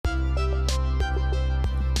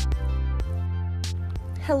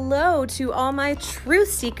Hello to all my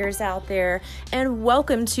truth seekers out there, and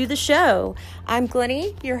welcome to the show. I'm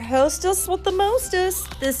Glennie, your hostess with the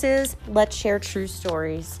mostest. This is Let's Share True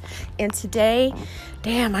Stories. And today,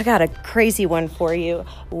 I got a crazy one for you.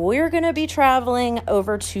 We're going to be traveling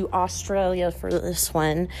over to Australia for this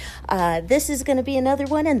one. This is going to be another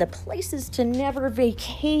one in the Places to Never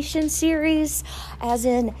Vacation series, as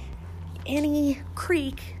in any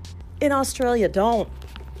creek in Australia.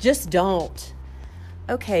 Just don't.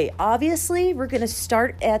 Okay, obviously, we're going to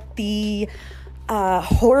start at the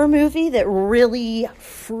horror movie that really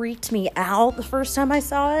freaked me out the first time I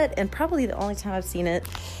saw it, and probably the only time I've seen it.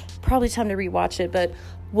 Probably time to rewatch it, but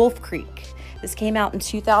Wolf Creek. This came out in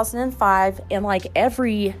 2005, and like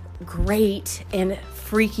every great and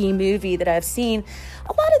freaky movie that I've seen,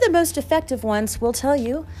 a lot of the most effective ones will tell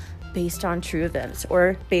you based on true events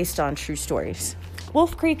or based on true stories.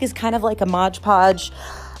 Wolf Creek is kind of like a Mod Podge.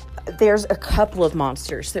 There's a couple of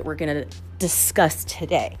monsters that we're going to discuss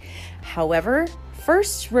today. However,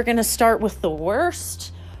 first we're going to start with the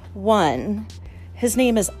worst one. His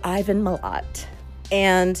name is Ivan Milat.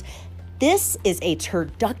 And this is a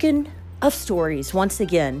turducken of stories. Once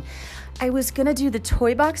again, I was going to do the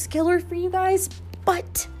toy box killer for you guys,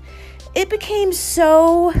 but it became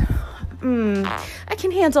so... I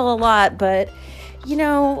can handle a lot, but... you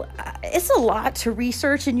know, it's a lot to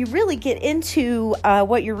research, and you really get into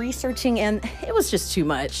what you're researching, and it was just too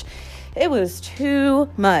much. It was too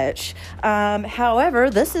much.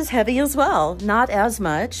 However, this is heavy as well. Not as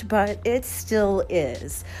much, but it still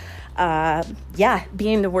is.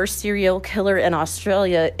 Being the worst serial killer in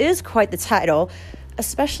Australia is quite the title,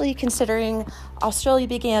 especially considering Australia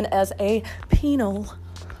began as a penal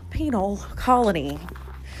colony.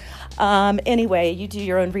 Anyway, you do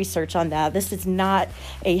your own research on that. This is not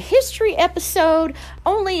a history episode,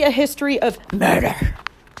 only a history of murder.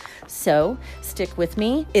 So, stick with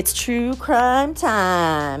me. It's true crime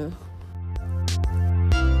time.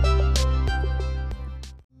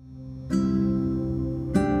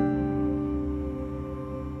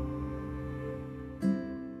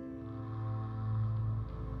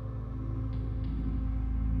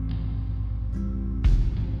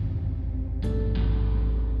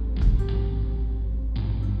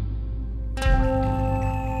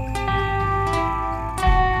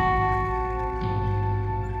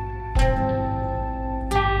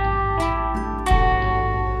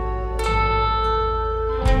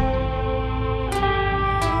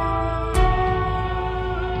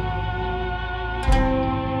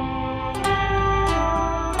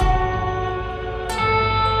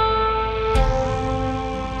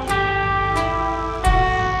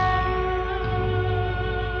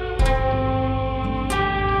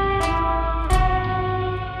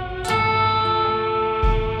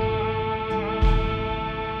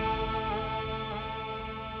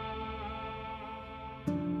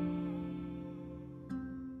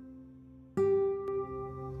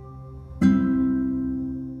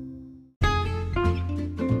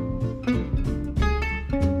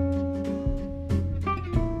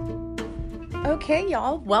 Okay,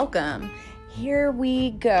 y'all, welcome. Here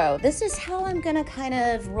we go. This is how I'm going to kind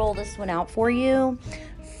of roll this one out for you.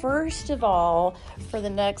 First of all, for the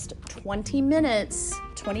next 20 minutes,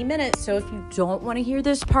 so if you don't want to hear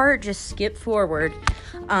this part, just skip forward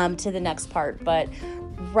to the next part. But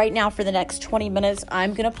right now, for the next 20 minutes,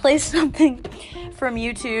 I'm going to play something from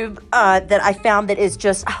YouTube that I found that is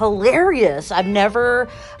just hilarious. I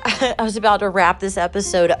was about to wrap this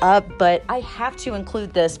episode up, but I have to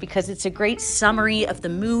include this because it's a great summary of the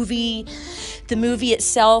movie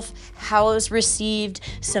itself, how it was received,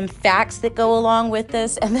 some facts that go along with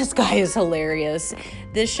this, and this guy is hilarious.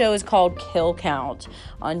 This show is called Kill Count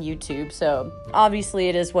on YouTube, so obviously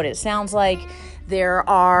it is what it sounds like. There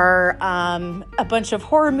are a bunch of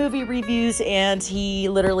horror movie reviews, and he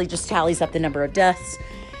literally just tallies up the number of deaths,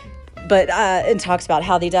 and talks about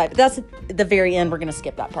how they died. But that's at the very end. We're going to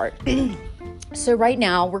skip that part. So right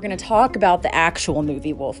now, we're going to talk about the actual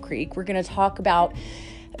movie Wolf Creek. We're going to talk about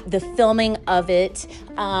the filming of it.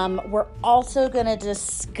 We're also going to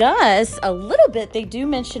discuss a little bit. They do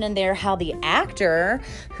mention in there how the actor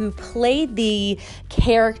who played the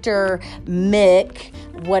character Mick,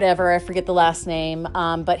 whatever, I forget the last name,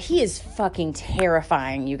 but he is fucking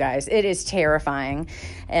terrifying, you guys. It is terrifying.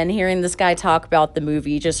 And hearing this guy talk about the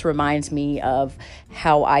movie just reminds me of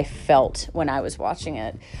how I felt when I was watching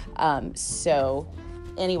it. So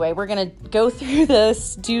anyway, we're going to go through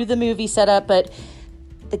this, do the movie setup, but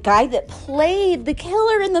the guy that played the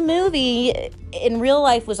killer in the movie in real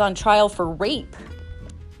life was on trial for rape.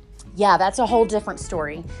 Yeah, that's a whole different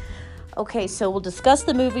story. Okay, so we'll discuss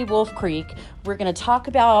the movie Wolf Creek. We're going to talk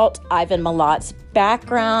about Ivan Milat's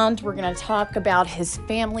background. We're going to talk about his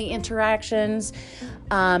family interactions.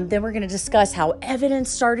 Then we're going to discuss how evidence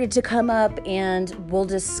started to come up, and we'll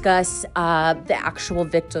discuss the actual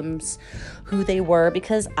victims, who they were,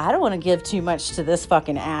 because I don't want to give too much to this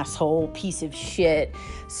fucking asshole piece of shit.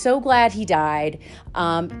 So glad he died.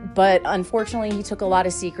 But unfortunately, he took a lot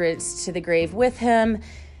of secrets to the grave with him.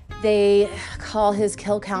 They call his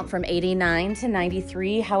kill count from 89 to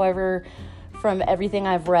 93. However, from everything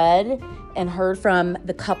I've read and heard from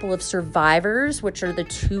the couple of survivors, which are the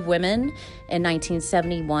two women in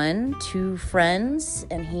 1971, two friends,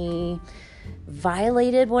 and he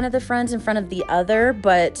violated one of the friends in front of the other,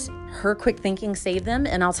 but her quick thinking saved them,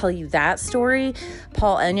 and I'll tell you that story.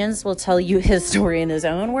 Paul Onions will tell you his story in his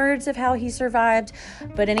own words of how he survived.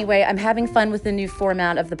 But anyway, I'm having fun with the new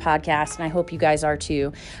format of the podcast, and I hope you guys are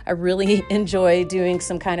too. I really enjoy doing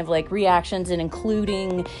some kind of like reactions and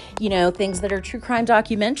including, things that are true crime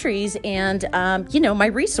documentaries and, my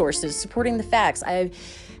resources, supporting the facts. I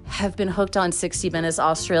have been hooked on 60 Minutes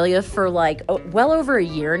Australia for well over a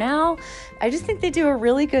year now. I just think they do a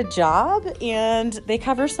really good job, and they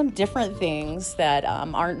cover some different things that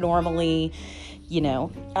aren't normally,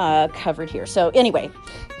 covered here. So anyway,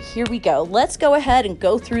 here we go. Let's go ahead and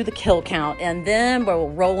go through the kill count, and then we'll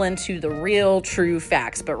roll into the real true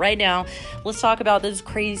facts. But right now, let's talk about this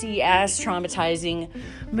crazy ass traumatizing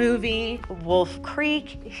movie, Wolf Creek.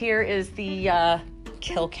 Here is the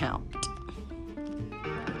kill count.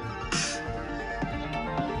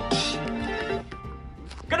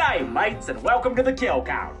 G'day mates, and welcome to the Kill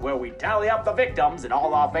Count, where we tally up the victims in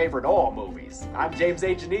all our favorite horror movies. I'm James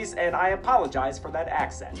A. Janice, and I apologize for that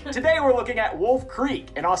accent. Today we're looking at Wolf Creek,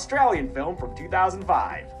 an Australian film from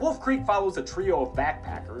 2005. Wolf Creek follows a trio of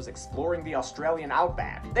backpackers exploring the Australian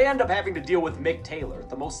outback. They end up having to deal with Mick Taylor,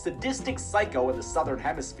 the most sadistic psycho in the Southern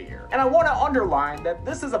Hemisphere. And I want to underline that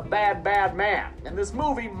this is a bad, bad man, and this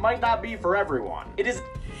movie might not be for everyone. It is...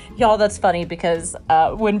 Y'all, that's funny because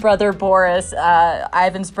when Brother Boris,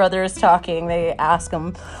 Ivan's brother, is talking, they ask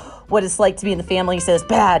him what it's like to be in the family. He says,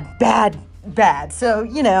 bad, bad, bad. So,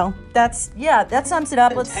 that sums it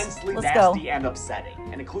up. Let's intensely go. Nasty and upsetting,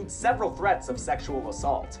 and includes several threats of sexual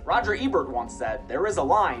assault. Roger Ebert once said, "There is a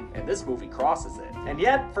line, and this movie crosses it." And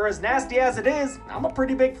yet, for as nasty as it is, I'm a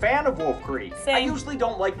pretty big fan of Wolf Creek. Same. I usually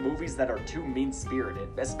don't like movies that are too mean-spirited,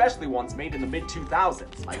 especially ones made in the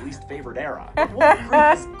mid-2000s, my least favorite era. But Wolf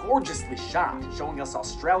Creek is gorgeously shot, showing us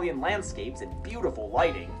Australian landscapes in beautiful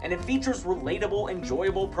lighting, and it features relatable,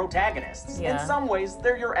 enjoyable protagonists. Yeah. In some ways,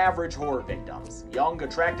 they're your average horror victims, young,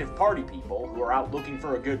 attractive party people who are out looking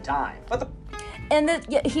for a good time. But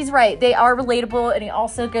he's right. They are relatable, and he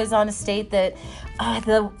also goes on to state that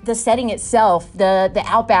the setting itself, the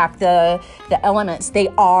outback, the elements, they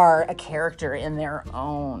are a character in their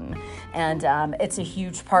own, and it's a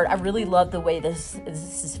huge part. I really love the way this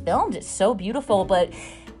is filmed. It's so beautiful, but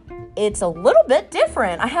it's a little bit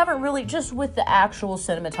different. I haven't really, just with the actual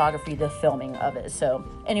cinematography, the filming of it. So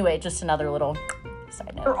anyway, just another little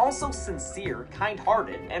side note. They're also sincere,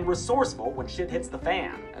 kind-hearted, and resourceful when shit hits the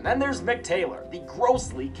fan. And then there's Mick Taylor, the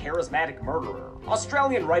grossly charismatic murderer.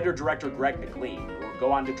 Australian writer-director Greg McLean, who would go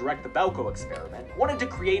on to direct The Belko Experiment, wanted to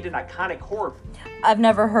create an iconic horror... I've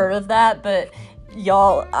never heard of that, but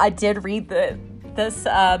y'all, I did read the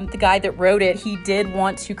guy that wrote it. He did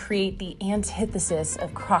want to create the antithesis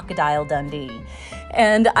of Crocodile Dundee.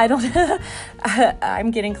 And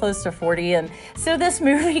I'm getting close to 40. And so this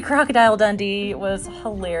movie, Crocodile Dundee, was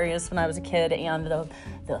hilarious when I was a kid. And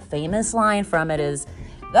the famous line from it is,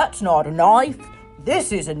 "That's not a knife.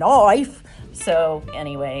 This is a knife." So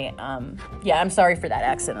anyway, I'm sorry for that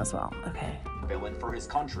accent as well. Okay. Villain for his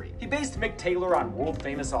country. He based Mick Taylor on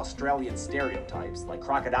world-famous Australian stereotypes like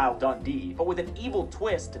Crocodile Dundee, but with an evil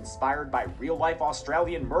twist inspired by real-life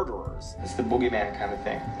Australian murderers. It's the boogeyman kind of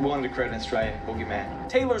thing. Willing to create an Australian boogeyman.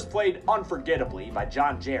 Taylor's played unforgettably by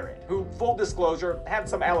John Jarrett, who, full disclosure, had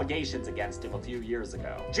some allegations against him a few years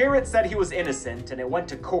ago. Jarrett said he was innocent, and it went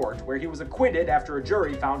to court, where he was acquitted after a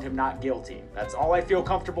jury found him not guilty. That's all I feel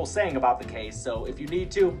comfortable saying about the case, so if you need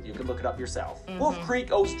to, you can look it up yourself. Wolf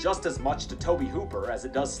Creek owes just as much to Toby Hooper as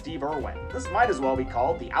it does Steve Irwin. This might as well be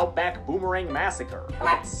called the Outback Boomerang Massacre,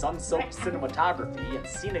 with its sun-soaked cinematography and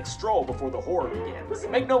scenic stroll before the horror begins.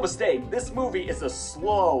 Make no mistake, this movie is a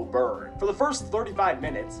slow burn. For the first 35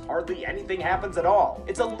 minutes, hardly anything happens at all.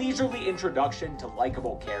 It's a leisurely introduction to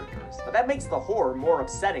likable characters, but that makes the horror more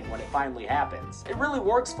upsetting when it finally happens. It really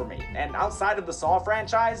works for me, and outside of the Saw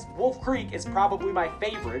franchise, Wolf Creek is probably my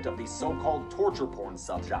favorite of the so-called torture porn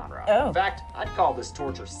subgenre. Oh. In fact, I'd call this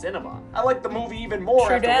torture cinema. I like the movie even more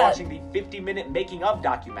True after dat. watching the 50-minute making-of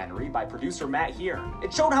documentary by producer Matt Hearn.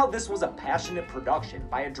 It showed how this was a passionate production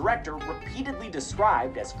by a director repeatedly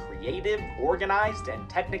described as creative, organized, and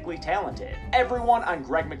technically talented. Everyone on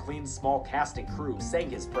Greg McLean's small cast and crew sang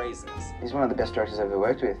his praises. He's one of the best directors I've ever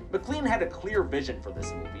worked with. McLean had a clear vision for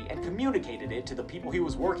this movie and communicated it to the people he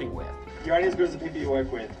was working with. You're only as good as the people you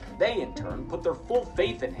work with. They, in turn, put their full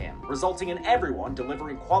faith in him, resulting in everyone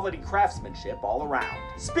delivering quality craftsmanship all around.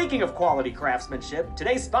 Speaking of quality craftsmanship,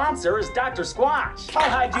 today's sponsor is Dr. Squatch. How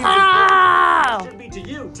hygienic Oh! should be to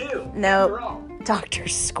you, too. No. After all. Dr.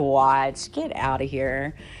 Squatch, get out of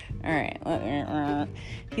here. All right.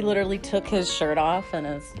 He literally took his shirt off and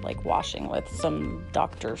is like washing with some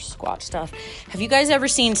Dr. Squatch stuff. Have you guys ever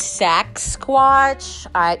seen Sack Squatch?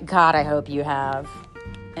 God, I hope you have.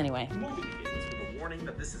 Anyway. The movie begins with a warning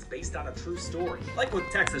that this is based on a true story. Like with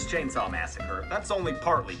Texas Chainsaw Massacre, that's only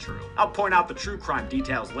partly true. I'll point out the true crime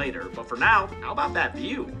details later, but for now, how about that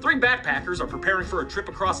view? 3 backpackers are preparing for a trip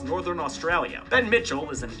across northern Australia. Ben Mitchell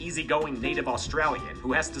is an easygoing native Australian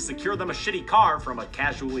who has to secure them a shitty car from a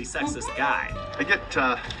casually sexist guy. They get,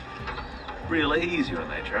 real easy when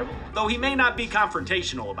they travel. Though he may not be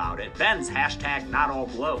confrontational about it, Ben's hashtag not all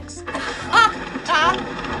blokes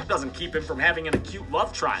doesn't keep him from having an acute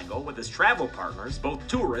love triangle with his travel partners, both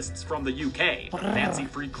tourists from the UK,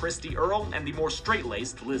 fancy-free Christy Earle and the more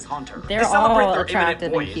straight-laced Liz Hunter. They're They celebrate all their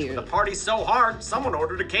attractive and imminent voyage cute. with a party so hard, someone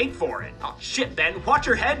ordered a cake for it. Oh shit, Ben, watch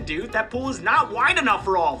your head, dude. That pool is not wide enough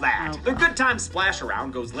for all that. Their good time splash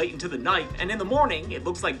around goes late into the night, and in the morning, it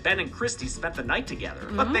looks like Ben and Christy spent the night together.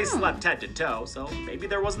 But they slept head to toe, so maybe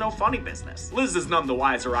there was no funny business. Liz is none the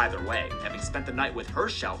wiser either way, having spent the night with her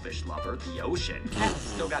shellfish lover, the ocean.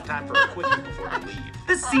 Still got time for a quickie before they leave.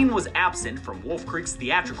 This scene was absent from Wolf Creek's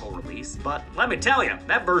theatrical release, but let me tell you,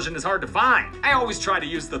 that version is hard to find. I always try to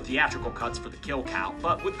use the theatrical cuts for the kill count,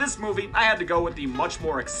 but with this movie, I had to go with the much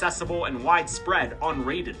more accessible and widespread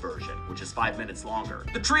unrated version, which is 5 minutes longer.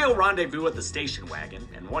 The trio rendezvous at the station wagon,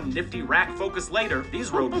 and one nifty rack focus later, these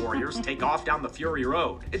road warriors take off down the Fury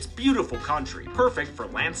Road. It's beautiful country, perfect for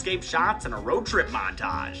landscape shots and a road trip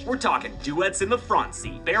montage. We're talking duets in the front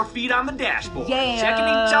seat, bare feet on the dashboard, checking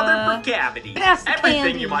each other for cavities. Best Everything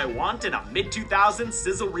candy. you might want in a mid-2000s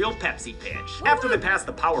sizzle reel Pepsi pitch. After they pass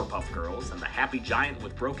the Powerpuff Girls and the happy giant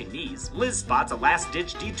with broken knees, Liz spots a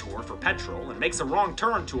last-ditch detour for petrol and makes a wrong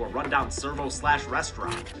turn to a rundown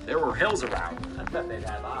servo/restaurant. If there were hills around, I bet they'd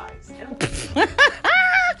have eyes.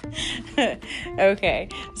 Okay,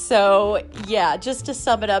 so yeah, just to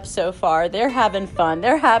sum it up so far, they're having fun.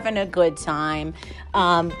 They're having a good time.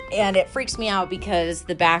 And it freaks me out because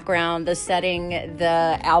the background, the setting,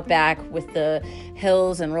 the outback with the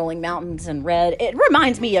hills and rolling mountains and red, it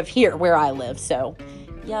reminds me of here where I live. So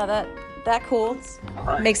yeah, that cool.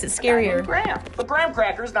 Makes it scarier. Graham. But Graham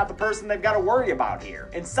Cracker's not the person they've got to worry about here.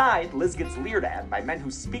 Inside, Liz gets leered at by men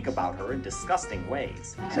who speak about her in disgusting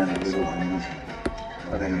ways. Sounds a little uneasy.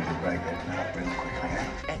 Well, they need to break that up really quickly,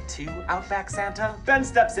 eh? At 2, Outback Santa? Ben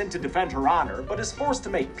steps in to defend her honor, but is forced to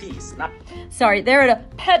make peace, not Sorry, they're at a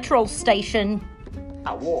petrol station.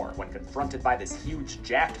 a war when confronted by this huge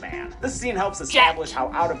jacked man. This scene helps establish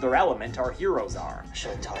how out of their element our heroes are. I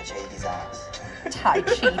should have Tai Chi'd his ass. Tai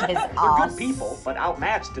Chi his They're ass. good people, but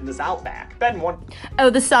outmatched in this outback. Ben Oh,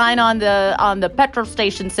 the sign on the petrol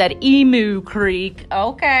station said Emu Creek.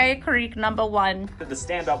 Okay, Creek number 1. wanted to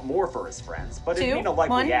stand up more for his friends, but Two. it'd mean a likely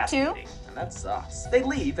 1, ass 2. beating. And that sucks. They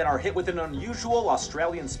leave and are hit with an unusual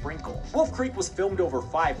Australian sprinkle. Wolf Creek was filmed over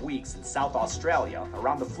 5 weeks in South Australia,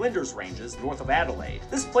 around the Flinders Ranges north of Adelaide.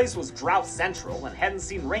 This place was drought central and hadn't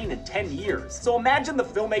seen rain in 10 years. So imagine the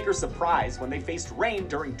filmmakers' surprise when they faced rain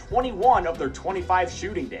during 21 of their 25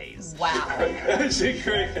 shooting days. Wow.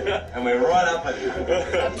 And we're right up at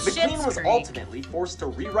it. McLean was Creek. ultimately forced to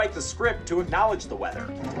rewrite the script to acknowledge the weather.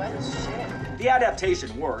 What shit? The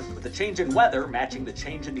adaptation worked, with the change in weather matching the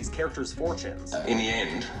change in these characters' fortunes. In the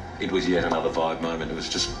end, it was yet another vibe moment. It was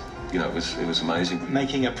just, it was amazing.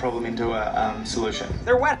 Making a problem into a solution.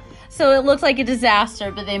 They're wet. So it looked like a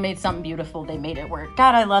disaster, but they made something beautiful. They made it work.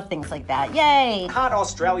 God, I love things like that. Yay! Hot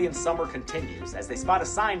Australian summer continues as they spot a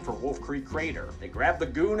sign for Wolf Creek Crater. They grab the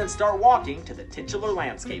goon and start walking to the titular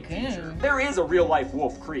landscape feature. There is a real-life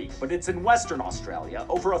Wolf Creek, but it's in Western Australia,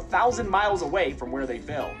 over 1,000 miles away from where they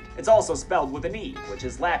filmed. It's also spelled with an E, which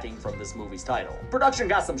is lacking from this movie's title. Production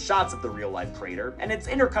got some shots of the real-life crater, and it's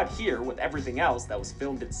intercut here with everything else that was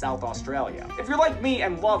filmed in South Australia. If you're like me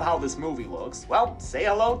and love how this movie looks, well, say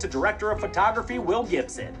hello to director of photography, Will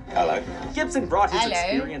Gibson. Hello. Gibson brought his Hello.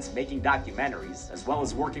 experience making documentaries, as well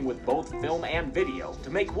as working with both film and video,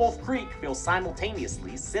 to make Wolf Creek feel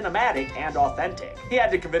simultaneously cinematic and authentic. He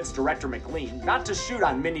had to convince director McLean not to shoot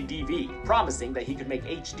on mini DV, promising that he could make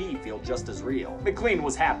HD feel just as real. McLean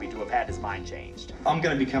was happy to have had his mind changed. I'm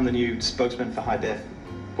going to become the new spokesman for high def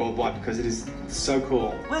worldwide because it is so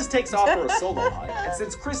cool. Liz takes off for a solo hunt, and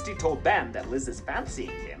since Christy told Ben that Liz is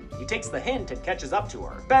fancying him, he takes the hint and catches up to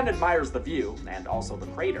her. Ben admires the view, and also the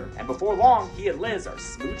crater, and before long, he and Liz are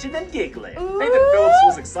smooching and giggling. Nathan Phillips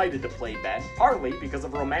was excited to play Ben, partly because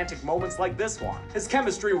of romantic moments like this one. His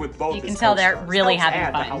chemistry with both You can his tell they're co-stars really helps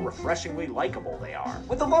having add to fun. how refreshingly likable they are.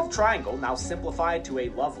 With the love triangle now simplified to a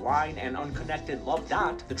love line and unconnected love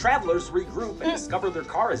dot, the travelers regroup and discover their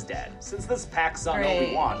car is dead. Since this pack son Great.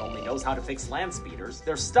 Obi-Wan only knows how to fix land speeders,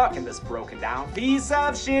 they're stuck in this broken down piece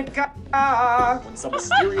of shit car when some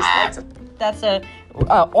mysterious lights That's a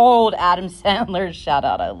old Adam Sandler shout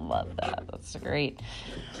out. I love that. That's great.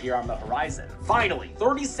 appear on the horizon. Finally,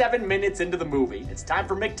 37 minutes into the movie, it's time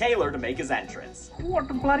for Mick Taylor to make his entrance. What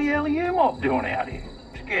the bloody hell are you mob doing out here?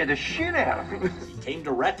 Scared the shit out of me. He came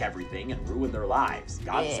to wreck everything and ruin their lives.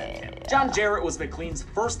 God sent him. John Jarrett was McLean's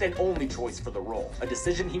first and only choice for the role, a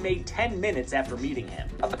decision he made 10 minutes after meeting him.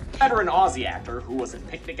 A veteran Aussie actor who was in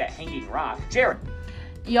Picnic at Hanging Rock, Jarrett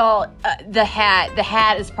Y'all, the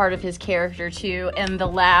hat is part of his character too, and the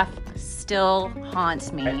laugh still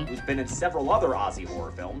haunts me. who's been in several other Aussie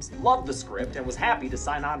horror films, loved the script and was happy to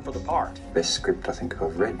sign on for the part. Best script I think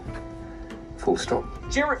I've read. Full stop.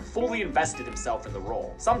 Jarrett fully invested himself in the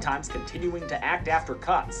role, sometimes continuing to act after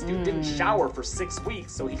cuts. Dude didn't shower for 6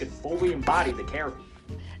 weeks so he could fully embody the character.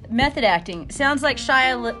 Method acting sounds like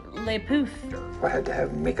Shia LaBeouf. I had to have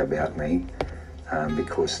Mick about me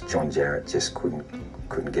because John Jarrett just couldn't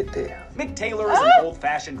get there. Mick Taylor is an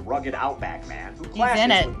old-fashioned, rugged outback man who in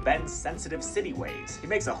clashes it. with Ben's sensitive city ways. He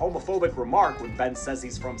makes a homophobic remark when Ben says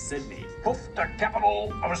he's from Sydney. Hoof the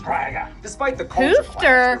capital of Australia. Despite the culture clash,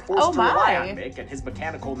 they're Hoofter. forced Oh, to rely my. on Mick and his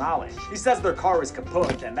mechanical knowledge. He says their car is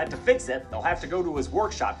kaput and that to fix it, they'll have to go to his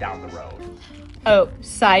workshop down the road. Oh,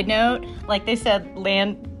 side note, like they said,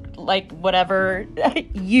 whatever,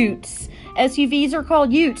 utes. SUVs are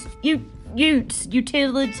called utes. Utes,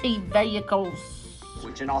 utility vehicles.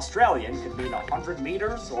 Which in Australian could mean 100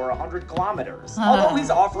 meters or 100 kilometers. Although he's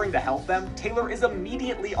offering to help them, Taylor is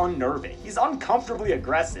immediately unnerving. He's uncomfortably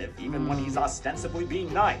aggressive, even when he's ostensibly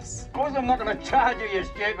being nice. Of course I'm not going to charge you, you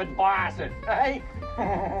stupid bastard, hey?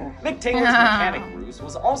 Mick Taylor's mechanic ruse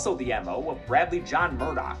was also the MO of Bradley John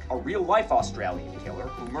Murdoch, a real-life Australian killer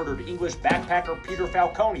who murdered English backpacker Peter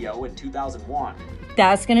Falconio in 2001.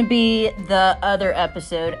 That's going to be the other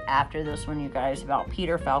episode after this one, you guys, about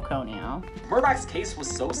Peter Falconio. Murdoch's case was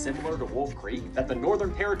so similar to Wolf Creek that the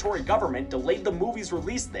Northern Territory government delayed the movie's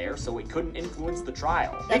release there so it couldn't influence the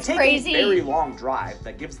trial. That's they take crazy. a very long drive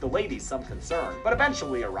that gives the ladies some concern, but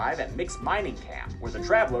eventually arrive at Mick's mining camp, where the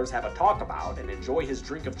travelers have a talk about and enjoy his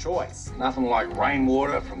drink of choice. Nothing like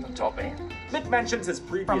rainwater from the top end. Mick mentions his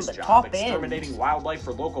previous the job top end. exterminating wildlife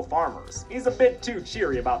for local farmers. He's a bit too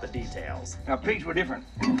cheery about the details. Now, pigs were different.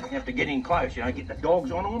 You have to get in close, get the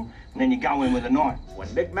dogs on them, and then you go in with a knife. When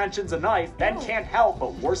Mick mentions a knife, Ben can't help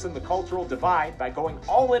but worsen the cultural divide by going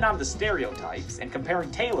all in on the stereotypes and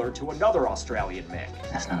comparing Taylor to another Australian Mick.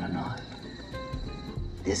 That's not a knife.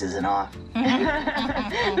 This is a knife.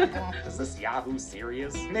 Is this Yahoo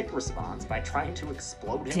serious? Mick responds by trying to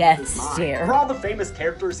explode him Death with his mind. stare. For all the famous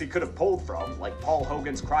characters he could have pulled from, like Paul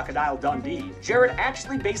Hogan's Crocodile Dundee, Jarrett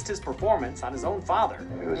actually based his performance on his own father.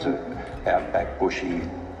 He was an outback, bushy,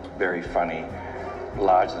 very funny,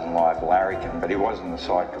 larger-than-life larrikin, but he wasn't a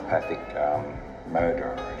psychopathic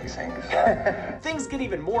murderer or anything. So Things get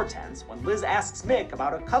even more tense when Liz asks Mick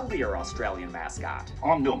about a cuddlier Australian mascot.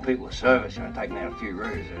 I'm doing people a service, taking out a few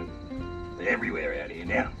roos. They're everywhere out here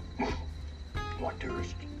now. Like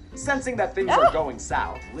tourists. Sensing that things are going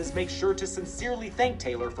south, Liz makes sure to sincerely thank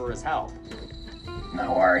Taylor for his help.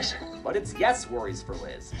 no worries. But it's yes worries for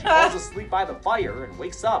Liz. She falls asleep by the fire and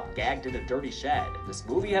wakes up gagged in a dirty shed. This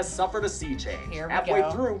movie has suffered a sea change. Here we Halfway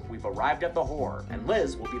go. through, we've arrived at the horror, and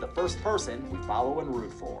Liz will be the first person we follow and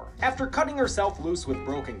root for. After cutting herself loose with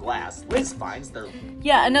broken glass, Liz finds their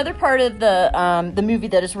Yeah, another part of the movie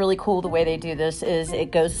that is really cool, the way they do this, is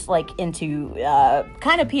it goes into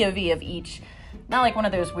kind of POV of each, not like one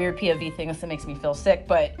of those weird POV things that makes me feel sick,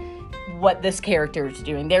 but what this character is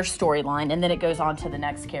doing, their storyline, and then it goes on to the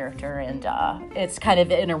next character, and it's kind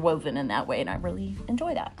of interwoven in that way, and I really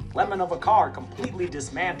enjoy that. lemon of a car completely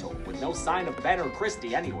dismantled with no sign of Ben or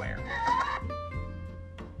Christy anywhere.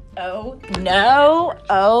 Oh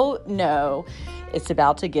no, it's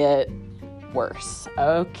about to get worse.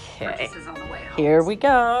 Okay. Purchases on the way home. Here we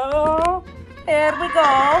go. Here we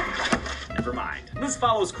go. Never mind. Liz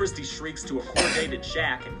follows Christy's shrieks to a coordinated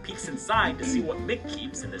shack and peeks inside to see what Mick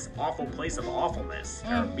keeps in this awful place of awfulness.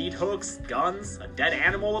 There are meat hooks, guns, a dead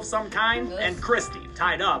animal of some kind, and Christy,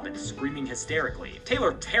 tied up and screaming hysterically.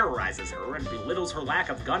 Taylor terrorizes her and belittles her lack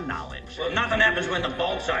of gun knowledge. Well, nothing happens when the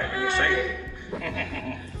bolt's open, you see.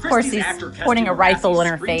 Of course, he's pointing a rifle in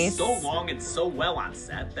her face. So long and so well on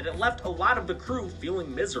set that it left a lot of the crew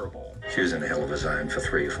feeling miserable. She was in a hell of a zone for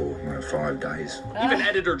 3 or 4, 5 days. Even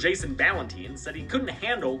editor Jason Ballantine said he couldn't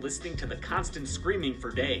handle listening to the constant screaming for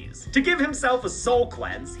days. To give himself a soul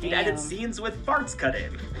cleanse, he'd edit scenes with farts cut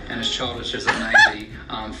in. And as child was just amazing.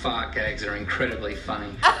 Fart gags are incredibly funny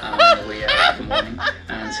in the wee hours of the morning,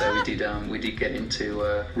 and so we did get into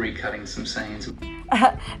recutting some scenes.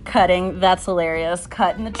 Cutting, that's hilarious.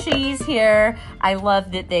 Cutting the cheese here. I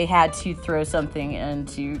love that they had to throw something in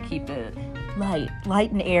to keep it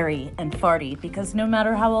light and airy and farty, because no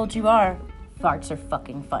matter how old you are, farts are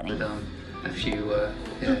fucking funny. With, a few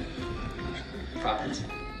farts.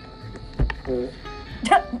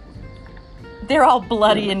 They're all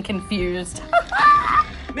bloody and confused.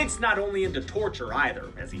 Mick's not only into torture either,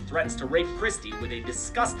 as he threatens to rape Christy with a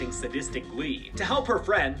disgusting sadistic glee. To help her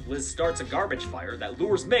friend, Liz starts a garbage fire that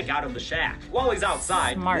lures Mick out of the shack. While he's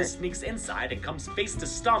outside, Liz sneaks inside and comes face to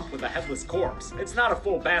stump with a headless corpse. It's not a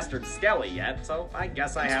full bastard skelly yet, so I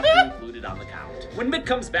guess I have to include it on the count. When Mick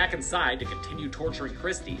comes back inside to continue torturing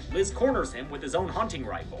Christy, Liz corners him with his own hunting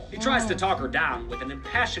rifle. He tries to talk her down with an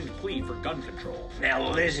impassioned plea for gun control. Now,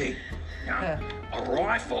 Lizzie, a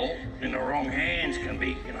rifle in the wrong hands can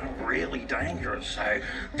be, really dangerous, so...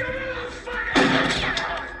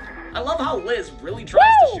 I love how Liz really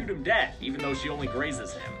tries to shoot him dead, even though she only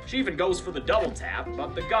grazes him. She even goes for the double tap,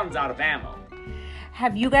 but the gun's out of ammo.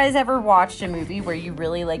 Have you guys ever watched a movie where you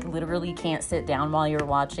really, literally can't sit down while you're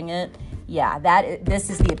watching it? Yeah, this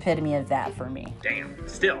is the epitome of that for me. Damn.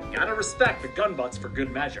 Still, gotta respect the gun butts for good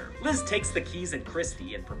measure. Liz takes the keys and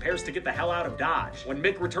Christy and prepares to get the hell out of Dodge. When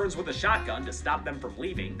Mick returns with a shotgun to stop them from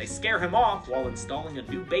leaving, they scare him off while installing a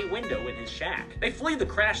new bay window in his shack. They flee the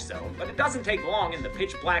crash zone, but it doesn't take long in the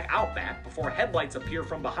pitch black outback before headlights appear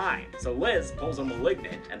from behind. So Liz pulls a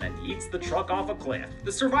malignant and then yeets the truck off a cliff.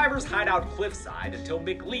 The survivors hide out cliffside until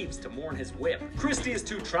Mick leaves to mourn his whip. Christy is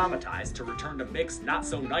too traumatized to return to Mick's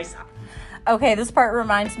not-so-nice house. Okay, this part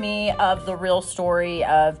reminds me of the real story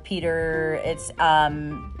of Peter. It's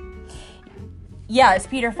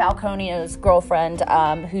Peter Falconio's girlfriend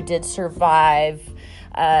who did survive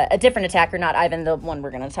a different attacker, not Ivan, the one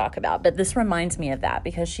we're going to talk about. But this reminds me of that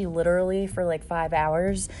because she literally, for 5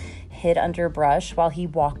 hours, hid under brush while he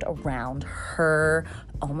walked around her,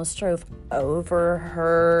 almost drove over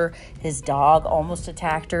her. His dog almost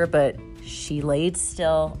attacked her, but she laid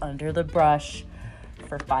still under the brush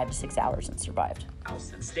for 5 to 6 hours and survived.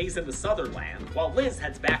 And stays in the Sutherland, while Liz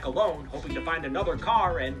heads back alone, hoping to find another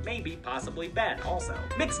car and maybe possibly Ben also.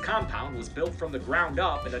 Mick's compound was built from the ground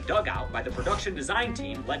up in a dugout by the production design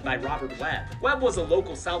team led by Robert Webb. Webb was a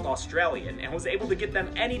local South Australian and was able to get them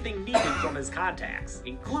anything needed from his contacts,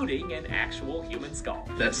 including an actual human skull.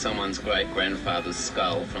 That's someone's great-grandfather's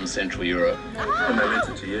skull from Central Europe. And they lent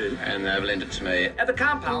it to you. And they've lent it to me. At the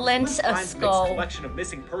compound, Liz finds Mick's collection of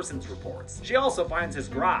missing persons reports. She also finds his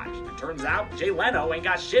garage, and turns out Jay Leno ain't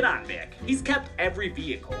got shit on Mick. He's kept every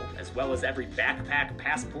vehicle, as well as every backpack,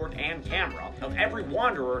 passport, and camera of every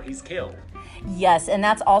wanderer he's killed. Yes, and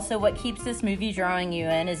that's also what keeps this movie drawing you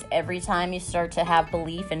in, is every time you start to have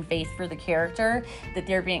belief and faith for the character, that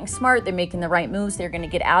they're being smart, they're making the right moves, they're going to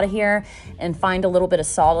get out of here and find a little bit of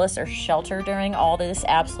solace or shelter during all this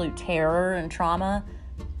absolute terror and trauma.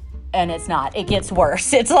 And it's not. It gets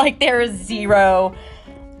worse. It's like there is zero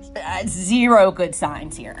good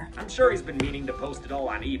signs here. I'm sure he's been meaning to post it all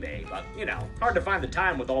on eBay, but, hard to find the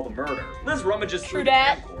time with all the murder. Liz rummages through the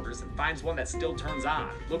camcorders and finds one that still turns on.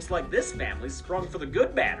 Looks like this family's sprung for the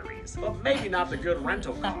good batteries, but maybe not the good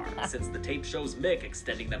rental car, since the tape shows Mick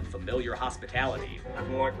extending them familiar hospitality.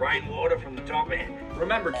 Nothing like rainwater from the top end.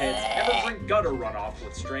 Remember, kids, never drink gutter runoff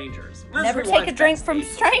with strangers. Liz never take a drink from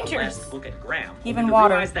strangers. Look at Graham. Even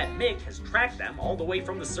water. Realize that Mick has tracked them all the way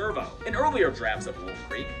from the servo. In earlier drafts of Wolf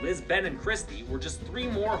Creek, Liz, Ben, and Christy were just 3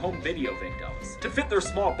 more home video victims. To fit their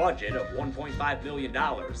small budget of $1.5 million,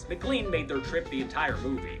 McLean made their trip the entire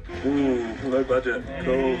movie. Low budget.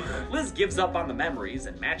 Cool. Liz gives up on the memories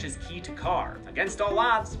and matches key to car. Against all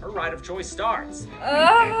odds, her ride of choice starts.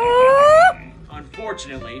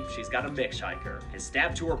 Unfortunately, she's got a hitchhiker. His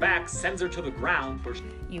stab to her back sends her to the ground where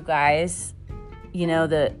You guys,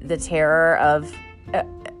 the terror of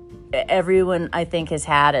everyone, I think, has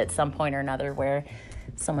had at some point or another where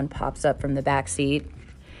someone pops up from the back seat.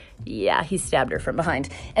 Yeah, he stabbed her from behind.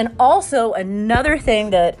 And also, another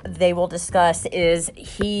thing that they will discuss is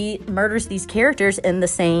he murders these characters in the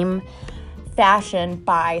same fashion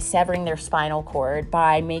by severing their spinal cord,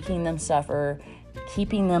 by making them suffer,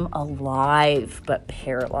 keeping them alive but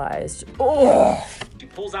paralyzed. Ugh. She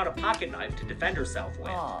pulls out a pocket knife to defend herself with,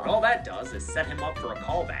 but all that does is set him up for a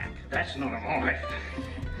callback. That's not a knife.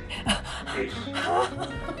 This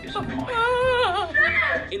is a knife.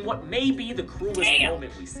 In what may be the cruelest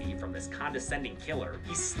moment we see from this condescending killer,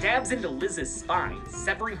 he stabs into Liz's spine,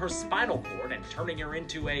 severing her spinal cord and turning her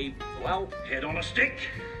into a, well, head on a stick.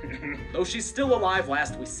 Though she's still alive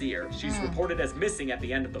last we see her, she's reported as missing at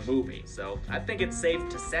the end of the movie, so I think it's safe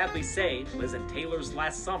to sadly say Liz and Taylor's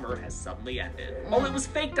last summer has suddenly ended. While it was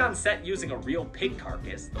faked on set using a real pig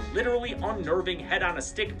carcass, the literally unnerving head on a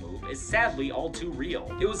stick move is sadly all too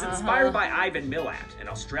real. It was inspired by Ivan Milat, an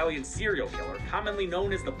Australian serial killer commonly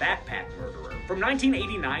known as the Backpack Murderer. From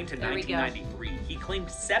 1989 to 1993, he claimed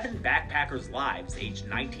 7 backpackers' lives aged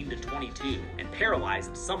 19 to 22 and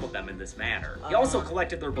paralyzed some of them in this manner. He also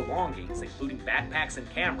collected their belongings, including backpacks and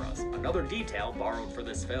cameras, another detail borrowed for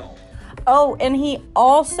this film. Oh, and he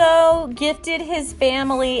also gifted his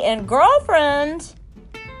family and girlfriend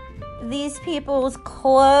these people's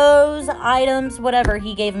clothes, items, whatever.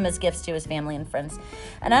 He gave them as gifts to his family and friends.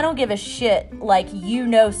 And I don't give a shit, like, you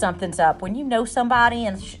know something's up. When you know somebody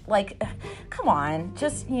and, come on,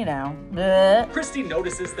 just, bleh. Christy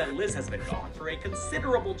notices that Liz has been gone for a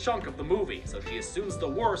considerable chunk of the movie, so she assumes the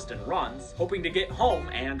worst and runs, hoping to get home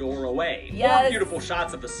and or away. Yes. More beautiful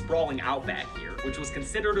shots of the sprawling outback here, which was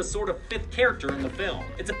considered a sort of 5th character in the film.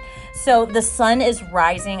 So the sun is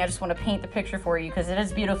rising. I just want to paint the picture for you because it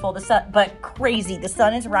is beautiful. The sun, but crazy. The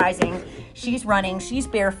sun is rising. She's running. She's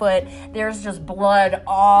barefoot. There's just blood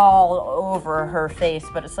all over her face,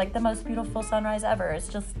 but it's like the most beautiful sunrise ever. It's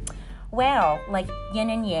just, wow, like yin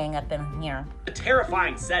and yang up in here. A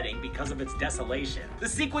terrifying setting because of its desolation. The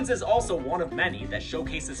sequence is also one of many that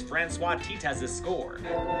showcases Francois Titez's score.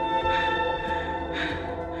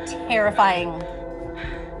 Terrifying.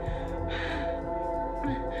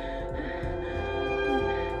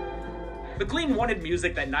 McLean wanted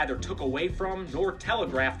music that neither took away from nor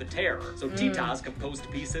telegraphed the terror, so Titez composed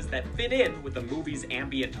pieces that fit in with the movie's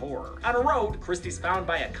ambient horror. On a road, Christie's found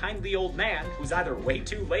by a kindly old man who's either way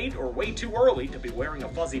too late or way too early to be wearing a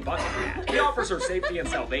fuzzy bucket hat. He offers her safety and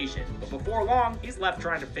salvation, but before long, he's left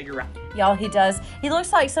trying to figure out. Y'all, he does. He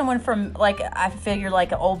looks like someone from, I figure,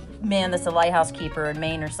 an old man that's a lighthouse keeper in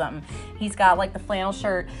Maine or something. He's got, the flannel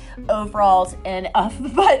shirt, overalls, and,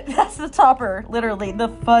 but that's the topper, literally, the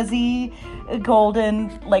fuzzy golden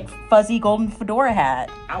fedora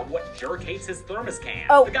hat. Out what jerk hates his thermos can.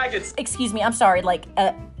 Oh, the guy gets... Excuse me, I'm sorry, like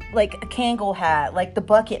a Kangol hat, like the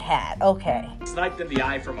bucket hat, okay. Sniped in the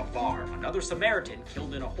eye from afar, another Samaritan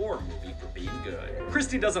killed in a horror movie for being good.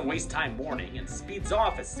 Christy doesn't waste time mourning and speeds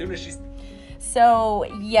off as soon as she's... So,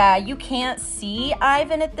 yeah, you can't see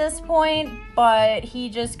Ivan at this point, but he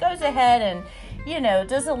just goes ahead and,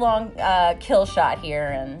 does a long kill shot here,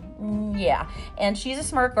 and yeah. And she's a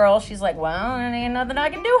smart girl. She's like, well, there ain't nothing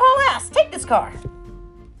I can do, whole ass. Take this car.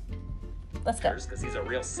 Let's go. Because he's a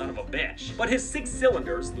real son of a bitch. But his 6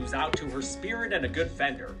 cylinders lose out to her spirit and a good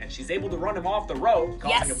fender, and she's able to run him off the road,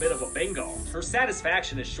 causing a bit of a bingo. Her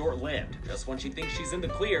satisfaction is short-lived. Just when she thinks she's in the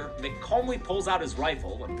clear, Mick calmly pulls out his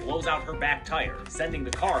rifle and blows out her back tire, sending the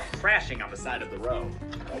car crashing on the side of the road.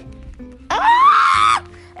 Ah!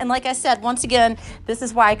 And like I said, once again, this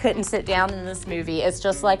is why I couldn't sit down in this movie. It's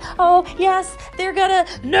just like, oh, yes, they're gonna...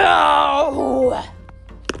 No!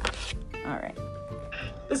 All right.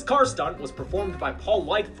 This car stunt was performed by Paul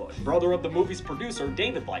Lightfoot, brother of the movie's producer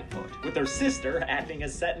David Lightfoot, with their sister acting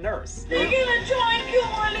as set nurse. You're gonna try and kill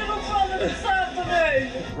my little brother this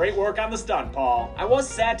afternoon! Great work on the stunt, Paul. I was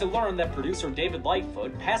sad to learn that producer David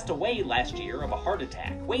Lightfoot passed away last year of a heart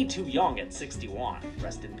attack, way too young at 61.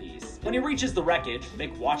 Rest in peace. When he reaches the wreckage,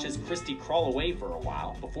 Mick watches Christy crawl away for a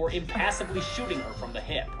while before impassively shooting her from the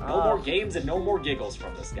hip. No more games and no more giggles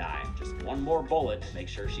from this guy. Just one more bullet to make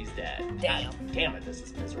sure she's dead. Damn it, this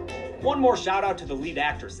is miserable. One more shout out to the lead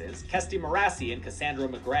actresses, Kesty Marassi and Cassandra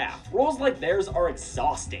McGrath. Roles like theirs are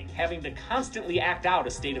exhausting, having to constantly act out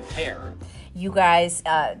a state of terror. You guys,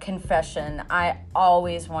 confession, I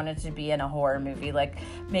always wanted to be in a horror movie,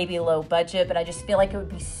 maybe low budget, but I just feel like it would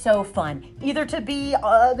be so fun. Either to be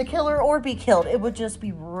the killer or be killed. It would just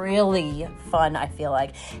be really fun, I feel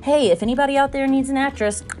like. Hey, if anybody out there needs an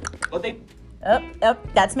actress... But they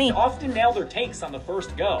That's me. They often nail their takes on the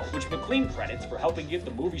first go, which McLean credits for helping get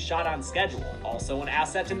the movie shot on schedule. Also an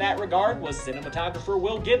asset in that regard was cinematographer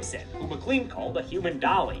Will Gibson, who McLean called a human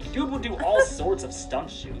dolly. Dude would do all sorts of stunt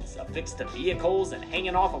shoots, affixed to vehicles and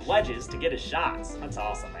hanging off of ledges to get his shots. That's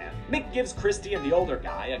awesome, man. Mick gives Christy and the older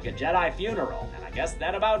guy a Jedi funeral, and I guess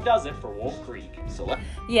that about does it for Wolf Creek. So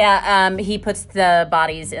he puts the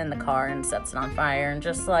bodies in the car and sets it on fire and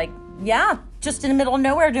just in the middle of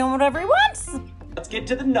nowhere doing whatever he wants. Let's get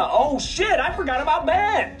to the oh shit, I forgot about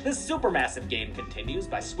Ben! This supermassive game continues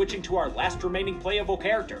by switching to our last remaining playable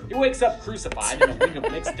character. He wakes up crucified in a wing of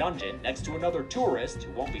Mick's dungeon next to another tourist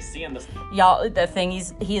who won't be seeing this. Y'all, the thing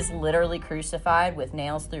he is literally crucified with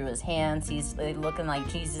nails through his hands. He's looking like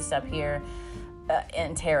Jesus up here.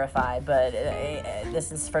 And terrified, but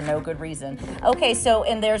this is for no good reason. Okay, so,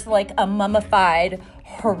 and there's like a mummified,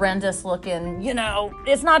 horrendous looking,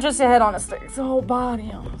 it's not just a head on a stick, it's a whole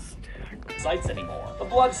body on a stick. Sights anymore. The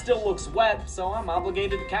blood still looks wet, so I'm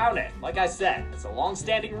obligated to count it. Like I said, it's a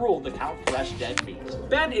long-standing rule to count fresh dead meat.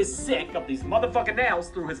 Ben is sick of these motherfucking nails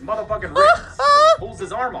through his motherfucking ribs. He pulls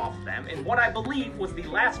his arm off of them in what I believe was the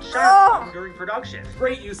last shot of him during production.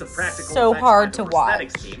 Great use of practical so effects hard by to the watch.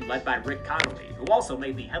 prosthetics team led by Rick Connolly, who also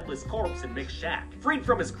made the headless corpse in Mick's shack. Freed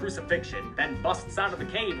from his crucifixion, Ben busts out of the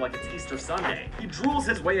cave like it's Easter Sunday. He drools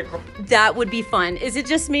his way across. That would be fun. Is it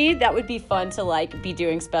just me? That would be fun to be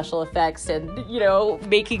doing special effects and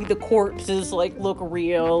making the corpses look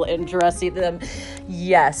real and dressing them.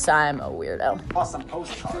 Yes, I'm a weirdo. Plus some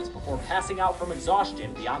postcards before passing out from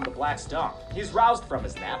exhaustion beyond the black stone. He's roused from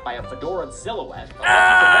his nap by a fedoraed silhouette.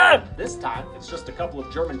 This time, it's just a couple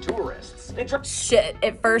of German tourists. Shit,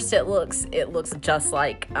 at first it looks just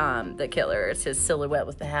like the killer. It's his silhouette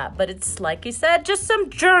with the hat, but it's like he said, just some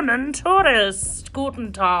German tourists.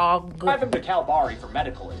 Guten Tag. Drive him to Calvary for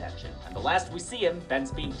medical attention. And the last we see him,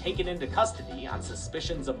 Ben's being taken into custody on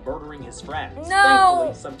suspicions of murdering his friends. No!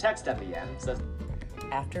 Thankfully, some text at the end says,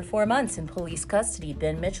 after 4 months in police custody,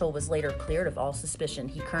 Ben Mitchell was later cleared of all suspicion.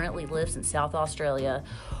 He currently lives in South Australia.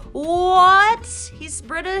 What? He's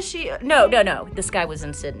British? No. This guy was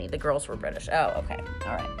in Sydney. The girls were British. Oh, okay.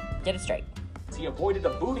 All right. Get it straight. He avoided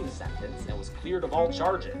a booting sentence and was cleared of all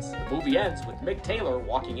charges. The movie ends with Mick Taylor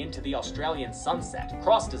walking into the Australian sunset,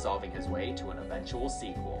 cross-dissolving his way to an eventual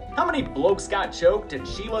sequel. How many blokes got choked and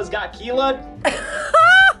Sheila's got keela'd?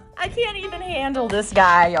 I can't even handle this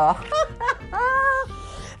guy, y'all.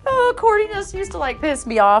 Corniness used to piss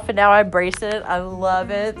me off, and now I embrace it. I love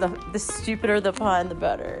it. The stupider the pun, the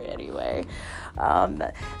better. Anyway,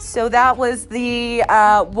 so that was the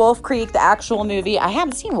Wolf Creek, the actual movie. I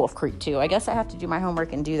haven't seen Wolf Creek 2. I guess I have to do my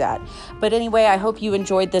homework and do that. But anyway, I hope you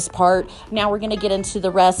enjoyed this part. Now we're going to get into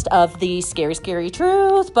the rest of the scary, scary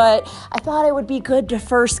truth. But I thought it would be good to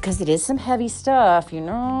first, because it is some heavy stuff,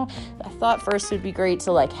 I thought first it would be great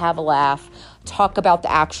to have a laugh, talk about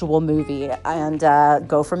the actual movie, and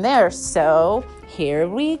go from there. So here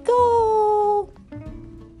we go.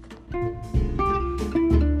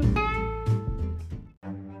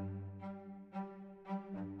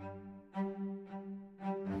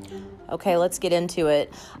 Okay, let's get into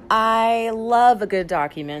it. I love a good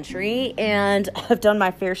documentary, and I've done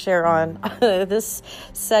my fair share on this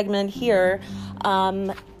segment here.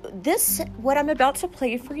 What I'm about to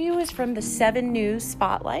play for you is from the 7 News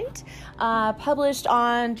Spotlight, published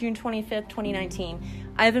on June 25th, 2019.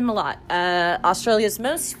 Ivan Milat, Australia's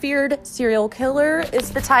most feared serial killer,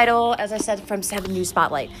 is the title, as I said, from 7 News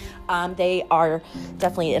Spotlight. They are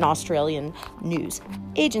definitely an Australian news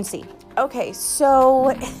agency. Okay,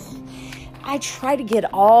 so I try to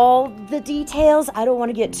get all the details. I don't want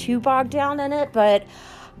to get too bogged down in it, but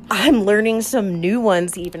I'm learning some new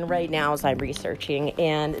ones even right now as I'm researching,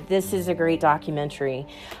 and this is a great documentary.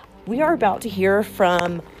 We are about to hear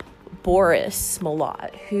from Boris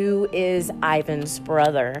Milat, who is Ivan's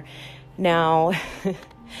brother. Now,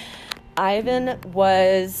 Ivan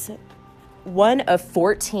was one of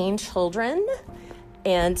 14 children,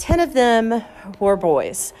 and 10 of them were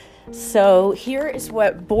boys. So here is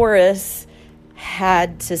what Boris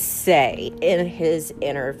had to say in his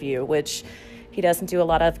interview, which he doesn't do a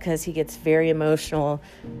lot of because he gets very emotional.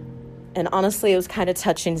 And honestly, it was kind of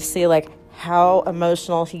touching to see how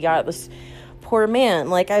emotional he got. This poor man.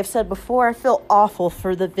 Like I've said before, I feel awful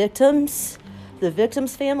for the victims'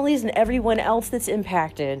 families, and everyone else that's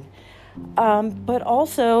impacted. But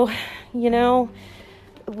also,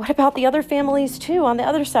 what about the other families too on the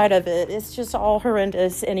other side of it? It's just all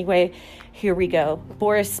horrendous. Anyway, here we go.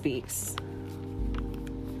 Boris speaks.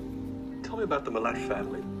 Tell me about the Milat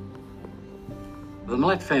family. The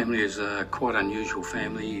Milat family is a quite unusual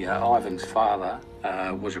family. Ivan's father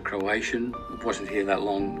was a Croatian, wasn't here that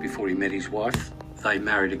long before he met his wife. They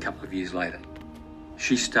married a couple of years later.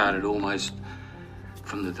 She started almost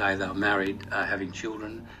from the day they were married, having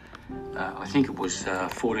children. I think it was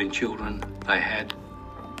 14 children they had.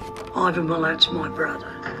 Ivan Milat's my brother,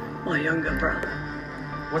 my younger brother.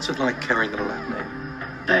 What's it like carrying the Milat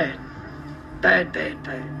name? Bad. Bad, bad,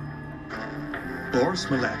 bad. Boris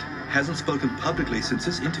Milat hasn't spoken publicly since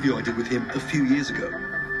this interview I did with him a few years ago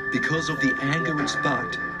because of the anger it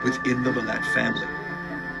sparked within the Milat family.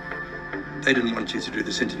 They didn't want you to do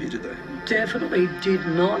this interview, did they? Definitely did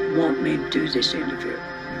not want me to do this interview.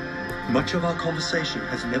 Much of our conversation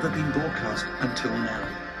has never been broadcast until now.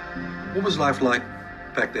 What was life like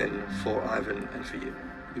back then for Ivan and for you?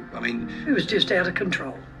 I mean... It was just out of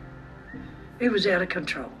control. It was out of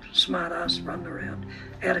control. Smart ass running around,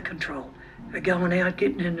 out of control. Going out,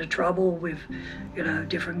 getting into trouble with,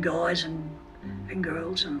 different guys and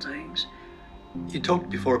girls and things. You talked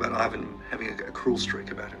before about Ivan having a cruel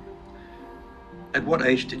streak about him. At what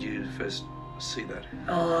age did you first see that?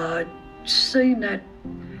 I'd seen that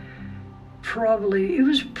probably, it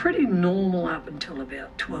was pretty normal up until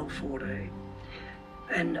about 12, 14.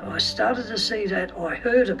 And I started to see that, I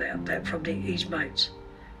heard about that from his mates.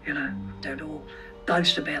 They'd all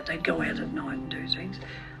boast about, they'd go out at night and do things.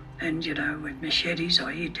 And, with machetes,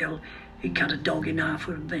 he'd cut a dog in half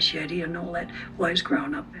with a machete and all that while he was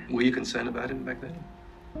growing up. Were you concerned about him back then?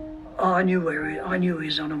 Oh, I knew he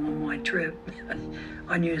was on a one-way trip.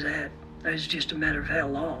 I knew that. It was just a matter of how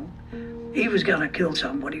long. He was going to kill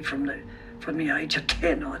somebody from the age of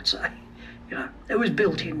 10, I'd say. It was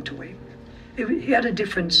built into him. He had a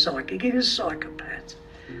different psychic. He was a psychopath.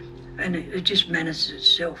 And it just manifested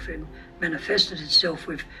itself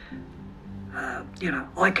with,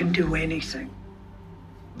 I can do anything.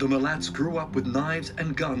 The Milats grew up with knives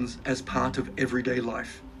and guns as part of everyday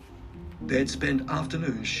life. They'd spend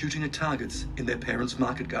afternoons shooting at targets in their parents'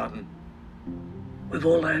 market garden. We've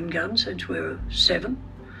all owned guns since we were 6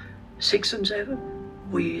 and 7.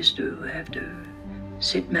 We used to have to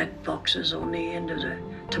sit mat boxes on the end of the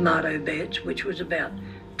tomato beds, which was about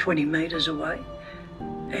 20 metres away,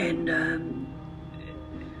 and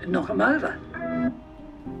knock them over.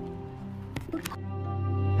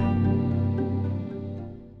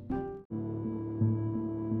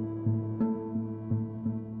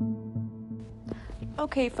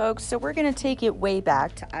 Okay, folks, so we're going to take it way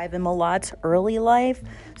back to Ivan Milat's early life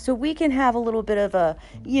so we can have a little bit of a,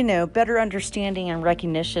 better understanding and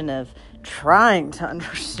recognition of trying to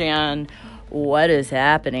understand what is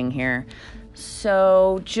happening here.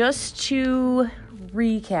 So just to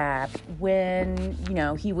recap, when,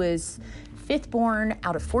 he was 5th born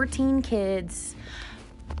out of 14 kids,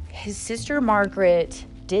 his sister Margaret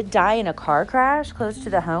did die in a car crash close to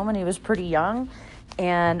the home when he was pretty young.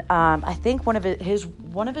 And I think one of his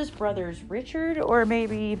brothers, Richard, or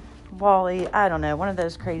maybe Wally, I don't know, one of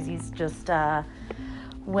those crazies just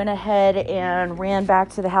went ahead and ran back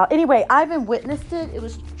to the house. Anyway, Ivan witnessed it. It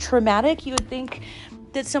was traumatic. You would think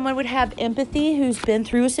that someone would have empathy who's been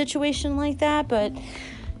through a situation like that, but,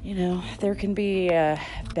 there can be a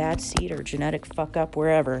bad seed or genetic fuck up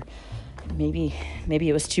wherever. Maybe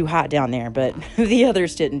it was too hot down there, but the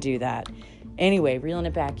others didn't do that. Anyway, reeling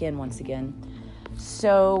it back in once again.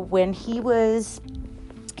 So when he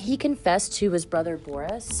confessed to his brother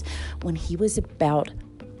Boris when he was about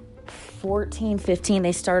 14, 15.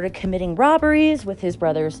 They started committing robberies with his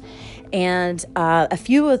brothers, and a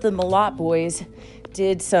few of the Milat boys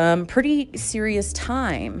did some pretty serious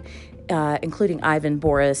time, including Ivan,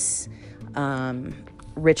 Boris,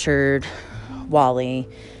 Richard, Wally.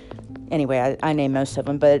 Anyway, I named most of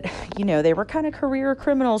them, but, they were kind of career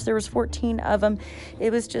criminals. There was 14 of them.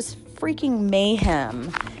 It was just freaking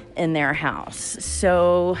mayhem in their house.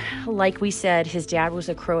 So, like we said, his dad was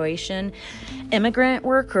a Croatian immigrant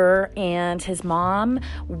worker, and his mom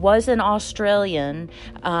was an Australian,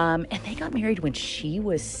 and they got married when she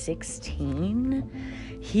was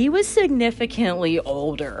 16. He was significantly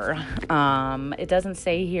older. It doesn't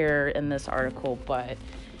say here in this article, but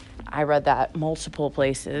I read that multiple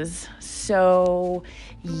places. So,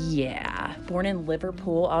 yeah, born in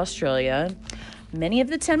Liverpool, Australia. Many of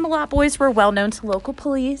the 10 Milat boys were well known to local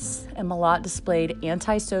police, and Milat displayed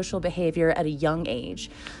antisocial behavior at a young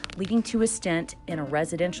age, leading to a stint in a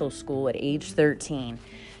residential school at age 13.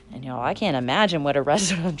 And, I can't imagine what a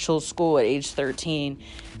residential school at age 13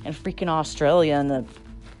 in freaking Australia in the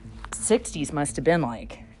 60s must have been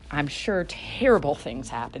like. I'm sure terrible things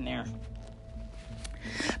happened there.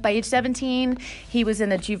 By age 17, he was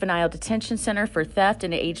in a juvenile detention center for theft,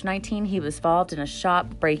 and at age 19, he was involved in a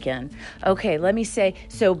shop break-in. Okay, let me say,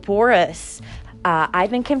 so Boris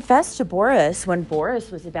Ivan confessed to Boris when Boris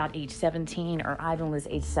was about age 17, or Ivan was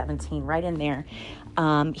age 17, right in there.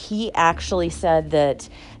 He actually said that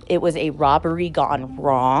it was a robbery gone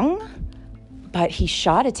wrong, but he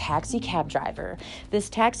shot a taxi cab driver. This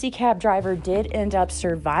taxi cab driver did end up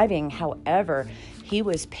surviving. However, he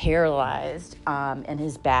was paralyzed in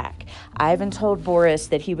his back. Ivan told Boris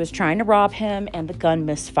that he was trying to rob him and the gun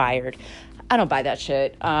misfired. I don't buy that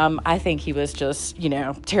shit. I think he was just,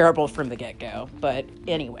 terrible from the get-go. But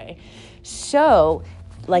anyway, so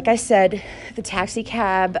like I said, the taxi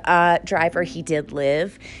cab driver, he did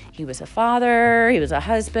live. He was a father. He was a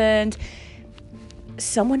husband.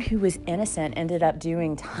 Someone who was innocent ended up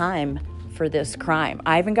doing time for this crime.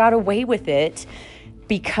 Ivan got away with it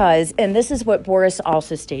because, and this is what Boris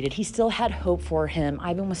also stated, he still had hope for him.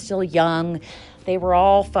 Ivan was still young. They were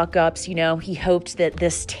all fuck-ups, He hoped that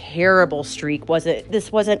this terrible streak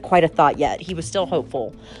wasn't quite a thought yet. He was still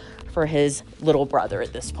hopeful for his little brother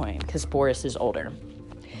at this point because Boris is older.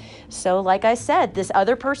 So like I said, this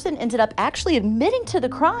other person ended up actually admitting to the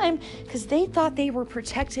crime because they thought they were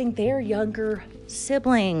protecting their younger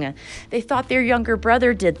sibling. They thought their younger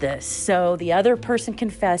brother did this. So the other person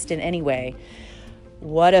confessed, and anyway,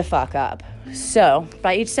 what a fuck up. So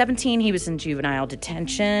by age 17, he was in juvenile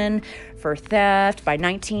detention for theft. By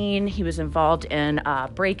 19, he was involved in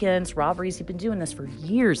break-ins, robberies. He'd been doing this for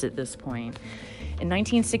years at this point. In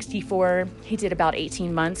 1964, he did about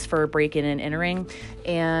 18 months for break-in and entering.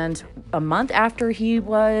 And a month after he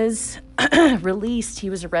was released, he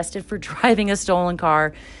was arrested for driving a stolen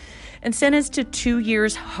car and sentenced to 2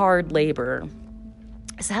 years hard labor.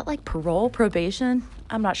 Is that like parole, probation?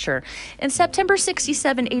 I'm not sure. In September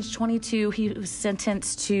 67, age 22, he was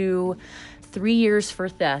sentenced to 3 years for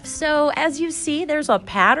theft. So as you see, there's a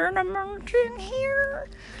pattern emerging here.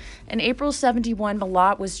 In April 71,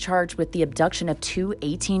 Milat was charged with the abduction of 2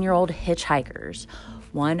 18-year-old hitchhikers,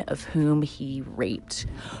 one of whom he raped.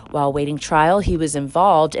 While awaiting trial, he was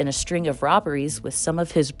involved in a string of robberies with some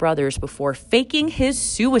of his brothers before faking his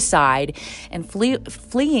suicide and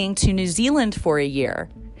fleeing to New Zealand for a year.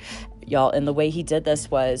 Y'all, and the way he did this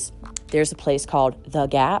was, there's a place called The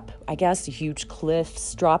Gap, I guess, huge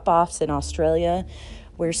cliffs, drop-offs in Australia,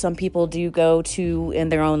 where some people do go to in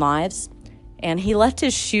their own lives. And he left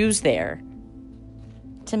his shoes there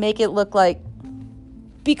to make it look like,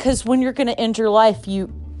 because when you're going to end your life,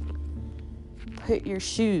 you put your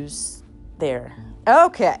shoes there.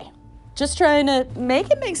 Okay. Just trying to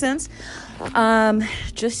make it make sense.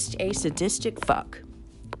 Just a sadistic fuck.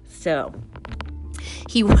 So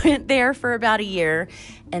he went there for about a year,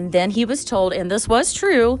 and then he was told, and this was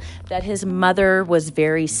true, that his mother was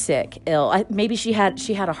very sick, ill. Maybe she had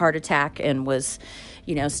a heart attack and was,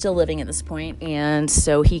 still living at this point. And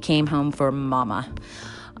so he came home for mama.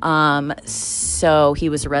 So he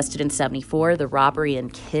was arrested in 74. The robbery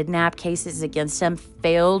and kidnap cases against him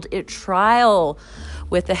failed at trial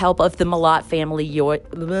with the help of the Milat family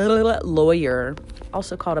lawyer,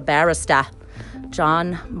 also called a barrister,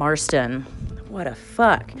 John Marston. What a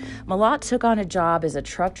fuck. Milat took on a job as a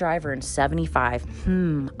truck driver in 75.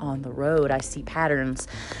 On the road, I see patterns.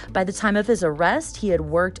 By the time of his arrest, he had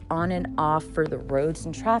worked on and off for the Roads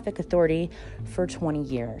and Traffic Authority for 20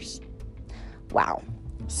 years. Wow.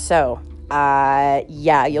 So,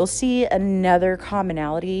 you'll see another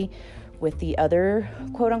commonality with the other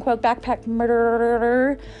quote-unquote backpack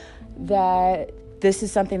murderer, that this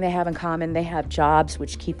is something they have in common. They have jobs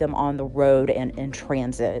which keep them on the road and in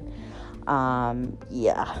transit.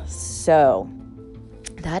 So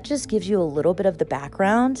that just gives you a little bit of the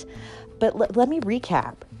background, but let me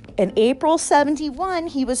recap. In April 71,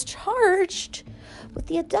 he was charged with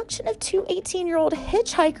the abduction of 2 18-year-old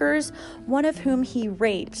hitchhikers, one of whom he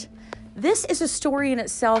raped. This is a story in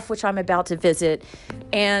itself, which I'm about to visit,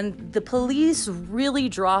 and the police really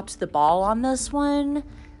dropped the ball on this one.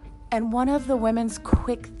 And one of the women's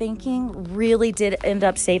quick thinking really did end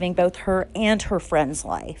up saving both her and her friend's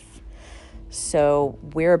life. So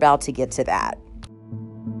we're about to get to that.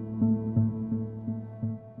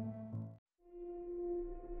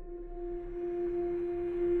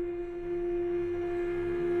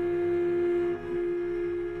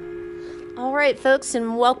 All right, folks,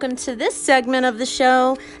 and welcome to this segment of the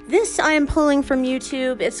show. This I am pulling from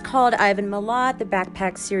YouTube. It's called Ivan Milat, the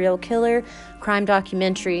Backpack Serial Killer Crime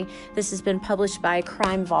Documentary. This has been published by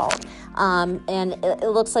Crime Vault, and it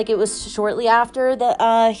looks like it was shortly after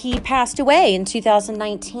that he passed away in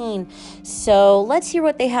 2019. So let's hear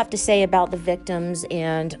what they have to say about the victims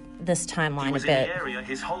and this timeline a bit. He was in the area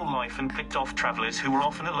his whole life and picked off travellers who were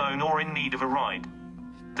often alone or in need of a ride.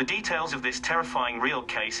 The details of this terrifying real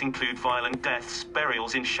case include violent deaths,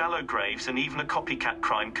 burials in shallow graves, and even a copycat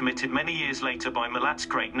crime committed many years later by Milat's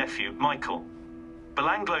great-nephew, Michael.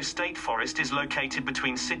 Belanglo State Forest is located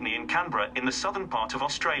between Sydney and Canberra in the southern part of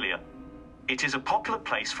Australia. It is a popular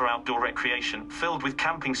place for outdoor recreation, filled with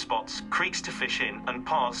camping spots, creeks to fish in, and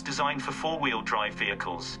paths designed for four-wheel drive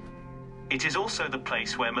vehicles. It is also the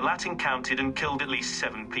place where Milat encountered and killed at least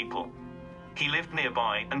 7 people. He lived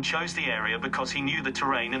nearby and chose the area because he knew the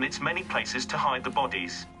terrain and its many places to hide the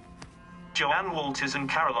bodies. Joanne Walters and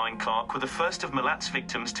Caroline Clark were the first of Milat's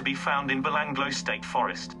victims to be found in Belanglo State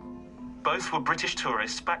Forest. Both were British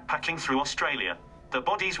tourists backpacking through Australia. Their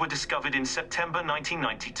bodies were discovered in September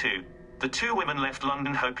 1992. The 2 women left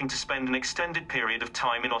London hoping to spend an extended period of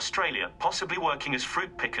time in Australia, possibly working as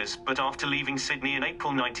fruit pickers, but after leaving Sydney in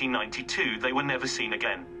April 1992, they were never seen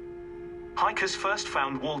again. Hikers first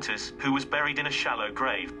found Walters, who was buried in a shallow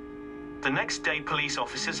grave. The next day, police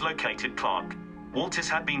officers located Clark. Walters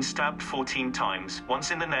had been stabbed 14 times,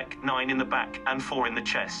 once in the neck, 9 in the back, and 4 in the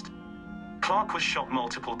chest. Clark was shot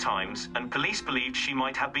multiple times, and police believed she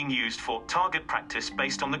might have been used for target practice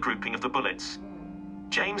based on the grouping of the bullets.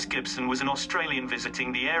 James Gibson was an Australian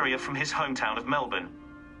visiting the area from his hometown of Melbourne.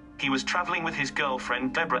 He was travelling with his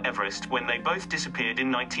girlfriend Deborah Everest when they both disappeared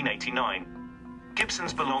in 1989.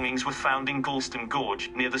 Gibson's belongings were found in Galston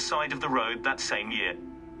Gorge, near the side of the road that same year.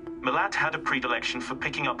 Milat had a predilection for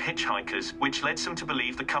picking up hitchhikers, which led some to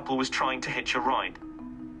believe the couple was trying to hitch a ride.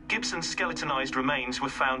 Gibson's skeletonized remains were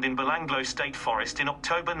found in Belanglo State Forest in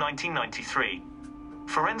October 1993.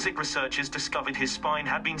 Forensic researchers discovered his spine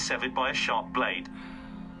had been severed by a sharp blade.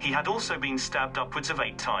 He had also been stabbed upwards of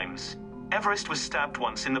 8 times. Everest was stabbed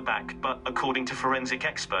once in the back, but, according to forensic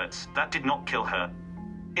experts, that did not kill her.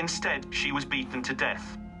 Instead, she was beaten to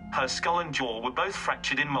death. Her skull and jaw were both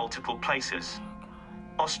fractured in multiple places.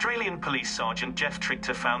 Australian Police Sergeant Jeff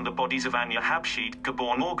Trichter found the bodies of Anya Habschied,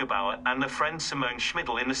 Gabor Norgebauer, and their friend Simone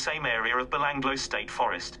Schmidl in the same area of Belanglo State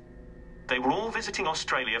Forest. They were all visiting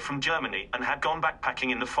Australia from Germany and had gone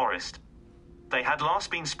backpacking in the forest. They had last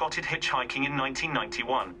been spotted hitchhiking in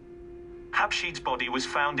 1991. Habschied's body was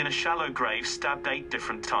found in a shallow grave, stabbed 8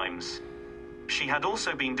 different times. She had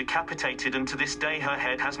also been decapitated, and to this day her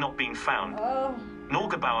head has not been found.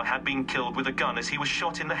 Norgebauer had been killed with a gun as he was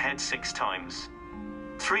shot in the head 6 times.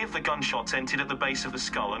 3 of the gunshots entered at the base of the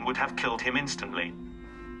skull and would have killed him instantly.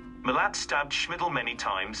 Milat stabbed Schmidl many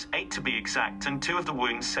times, 8 to be exact, and 2 of the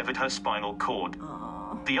wounds severed her spinal cord.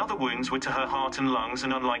 The other wounds were to her heart and lungs,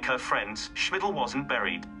 and unlike her friends, Schmidl wasn't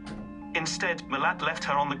buried. Instead, Milat left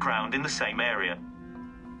her on the ground in the same area.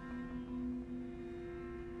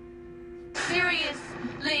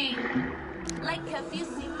 Seriously, like have you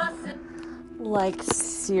seen my Like,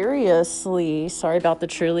 seriously. Sorry about the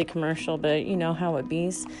Truly commercial, but you know how it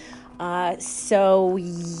bees. So,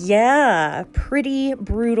 yeah, pretty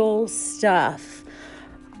brutal stuff.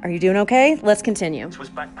 Are you doing okay? Let's continue. Was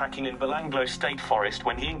backpacking in Belanglo State Forest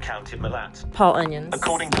when he encountered Milat. Paul Onions.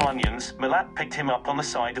 According to Onions, Milat picked him up on the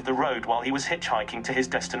side of the road while he was hitchhiking to his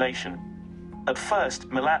destination. At first,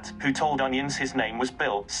 Milat, who told Onions his name was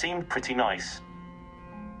Bill, seemed pretty nice.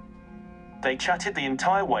 They chatted the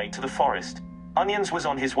entire way to the forest. Onions was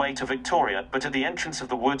on his way to Victoria, but at the entrance of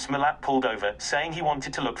the woods Milat pulled over, saying he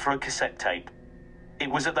wanted to look for a cassette tape. It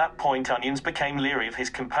was at that point Onions became leery of his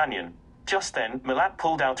companion. Just then, Milat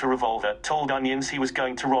pulled out a revolver, told Onions he was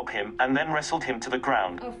going to rob him, and then wrestled him to the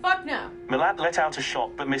ground. Oh, fuck no. Milat let out a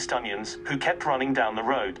shot but missed Onions, who kept running down the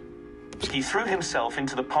road. He threw himself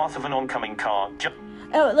into the path of an oncoming car.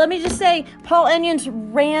 Oh, let me just say, Paul Onions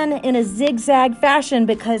ran in a zigzag fashion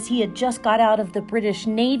because he had just got out of the British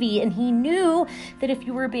Navy, and he knew that if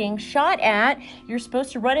you were being shot at, you're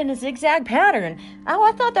supposed to run in a zigzag pattern. Oh,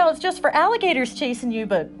 I thought that was just for alligators chasing you,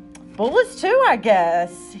 but bullets too, I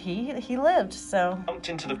guess. He lived, so. Jumped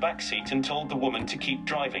into the back seat and told the woman to keep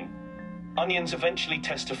driving. Onions eventually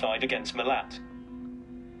testified against Milat.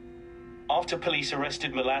 After police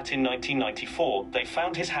arrested Milat in 1994, they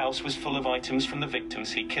found his house was full of items from the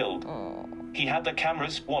victims he killed. He had their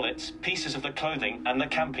cameras, wallets, pieces of their clothing, and their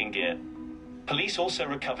camping gear. Police also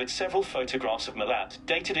recovered several photographs of Milat,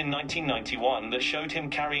 dated in 1991, that showed him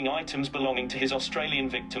carrying items belonging to his Australian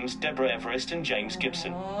victims Deborah Everest and James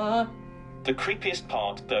Gibson. The creepiest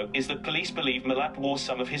part, though, is that police believe Milat wore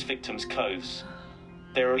some of his victims' clothes.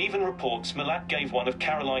 There are even reports Milat gave one of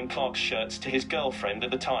Caroline Clark's shirts to his girlfriend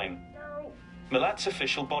at the time. Milat's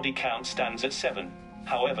official body count stands at 7.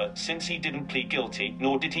 However, since he didn't plead guilty,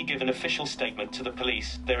 nor did he give an official statement to the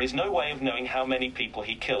police, there is no way of knowing how many people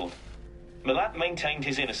he killed. Milat maintained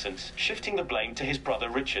his innocence, shifting the blame to his brother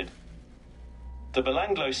Richard. The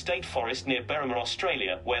Belanglo State Forest near Berrima,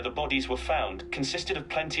 Australia, where the bodies were found, consisted of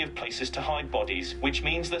plenty of places to hide bodies, which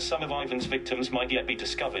means that some of Ivan's victims might yet be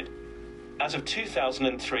discovered. As of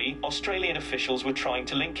 2003, Australian officials were trying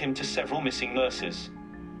to link him to several missing nurses.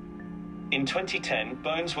 In 2010,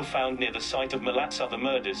 bones were found near the site of Milat's other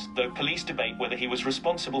murders, though police debate whether he was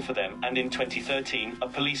responsible for them, and in 2013, a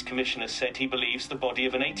police commissioner said he believes the body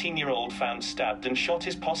of an 18-year-old found stabbed and shot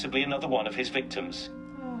is possibly another one of his victims.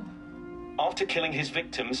 After killing his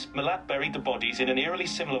victims, Milat buried the bodies in an eerily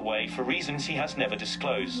similar way for reasons he has never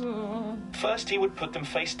disclosed. First, he would put them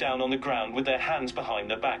face down on the ground with their hands behind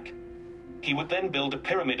their back. He would then build a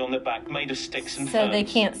pyramid on their back made of sticks and ferns. So they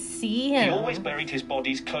can't see him. He always buried his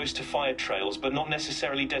bodies close to fire trails but not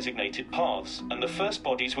necessarily designated paths, and the first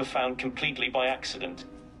bodies were found completely by accident.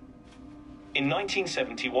 In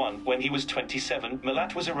 1971, when he was 27,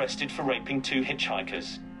 Milat was arrested for raping 2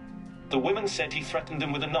 hitchhikers. The women said he threatened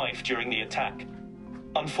them with a knife during the attack.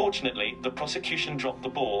 Unfortunately, the prosecution dropped the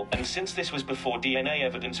ball, and since this was before DNA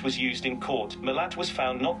evidence was used in court, Milat was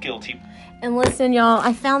found not guilty. And listen, y'all,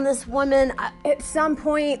 I found this woman at some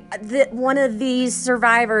point, that one of these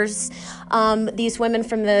survivors, these women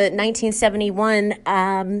from the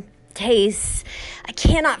 1971 case, I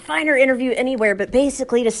cannot find her interview anywhere, but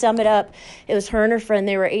basically to sum it up, it was her and her friend,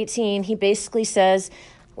 they were 18. He basically says,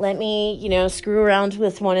 let me, screw around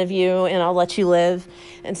with one of you and I'll let you live.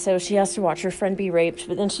 And so she has to watch her friend be raped,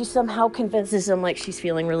 but then she somehow convinces him like she's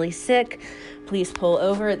feeling really sick. Please pull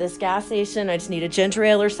over at this gas station. I just need a ginger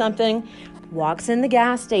ale or something. Walks in the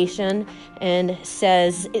gas station and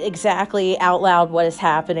says exactly out loud what is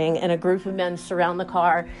happening. And a group of men surround the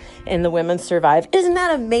car and the women survive. Isn't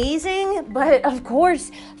that amazing? But of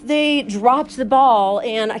course they dropped the ball,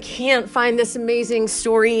 and I can't find this amazing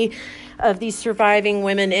story of these surviving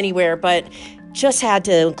women anywhere, but just had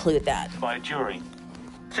to include that. By a jury.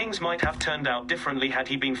 Things might have turned out differently had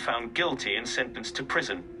he been found guilty and sentenced to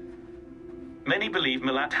prison. Many believe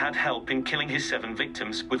Milat had help in killing his 7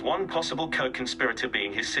 victims, with one possible co-conspirator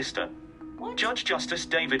being his sister. Judge Justice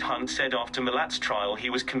David Hunt said after Milat's trial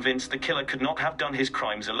he was convinced the killer could not have done his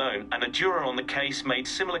crimes alone, and a juror on the case made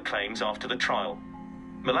similar claims after the trial.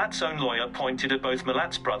 Milat's own lawyer pointed at both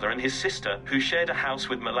Milat's brother and his sister, who shared a house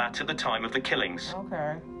with Milat at the time of the killings.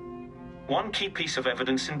 Okay. One key piece of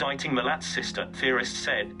evidence indicting Milat's sister, theorists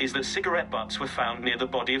said, is that cigarette butts were found near the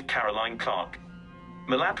body of Caroline Clark.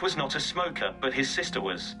 Milat was not a smoker, but his sister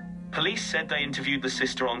was. Police said they interviewed the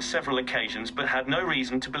sister on several occasions but had no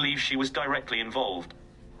reason to believe she was directly involved.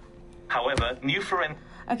 However, new forensic...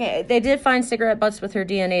 Okay, they did find cigarette butts with her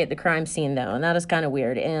DNA at the crime scene, though, and that is kind of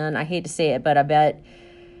weird. And I hate to say it, but I bet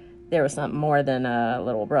there was something more than a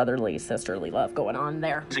little brotherly, sisterly love going on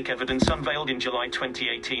there. Forensic evidence unveiled in July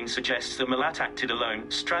 2018 suggests that Milat acted alone.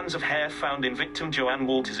 Strands of hair found in victim Joanne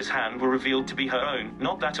Walters' hand were revealed to be her own,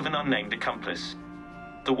 not that of an unnamed accomplice.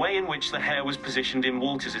 The way in which the hair was positioned in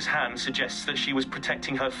Walters' hand suggests that she was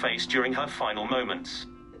protecting her face during her final moments.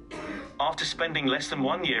 After spending less than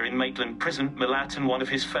 1 year in Maitland Prison, Milat and one of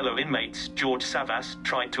his fellow inmates, George Savas,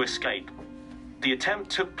 tried to escape. The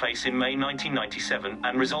attempt took place in May 1997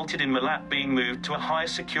 and resulted in Milat being moved to a higher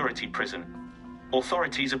security prison.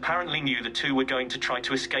 Authorities apparently knew the two were going to try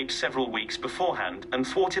to escape several weeks beforehand and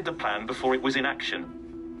thwarted the plan before it was in action.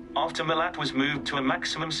 After Milat was moved to a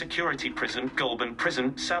maximum security prison, Goulburn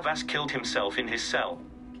Prison, Savas killed himself in his cell.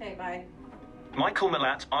 Okay, bye. Michael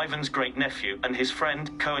Milat, Ivan's great-nephew, and his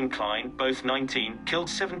friend, Cohen Klein, both 19, killed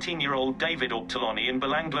 17-year-old David Ortolani in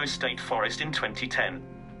Belanglo State Forest in 2010.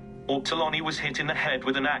 Ortolani was hit in the head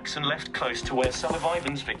with an axe and left close to where some of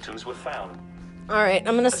Ivan's victims were found. All right,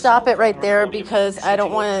 I'm going to stop it right there because I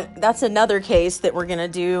don't want to... That's another case that we're going to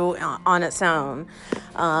do on its own.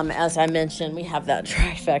 As I mentioned, we have that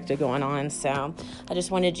trifecta going on. So I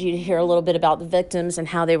just wanted you to hear a little bit about the victims and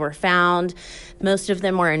how they were found. Most of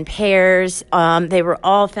them were in pairs. They were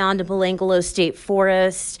all found in Belanglo State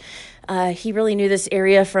Forest. He really knew this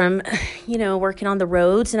area from, working on the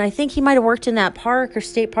roads. And I think he might have worked in that park or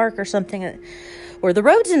state park or something, or the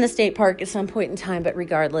roads in the state park at some point in time. But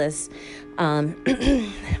regardless,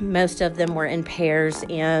 most of them were in pairs.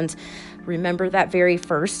 And remember that very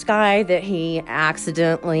first guy that he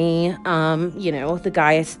accidentally,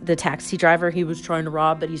 the taxi driver he was trying to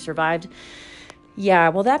rob, but he survived? Yeah,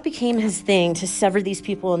 well, that became his thing, to sever these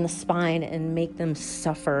people in the spine and make them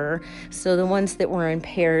suffer. So the ones that were in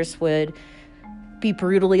pairs would be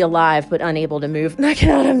brutally alive but unable to move. I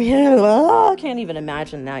can't even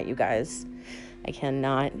imagine that, you guys. I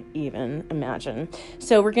cannot even imagine.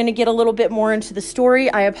 So we're going to get a little bit more into the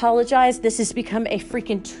story. I apologize. This has become a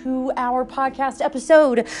freaking 2-hour podcast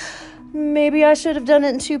episode. maybe I should have done it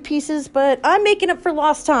in 2 pieces, but I'm making up for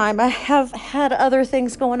lost time. I have had other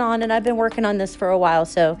things going on, and I've been working on this for a while,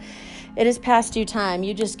 so it is past due time.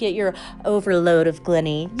 You just get your overload of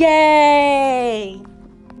Glennie. Yay!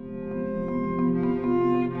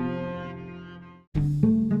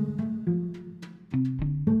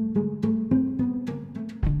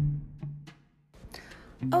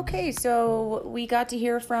 Okay, so we got to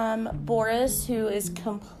hear from Boris, who is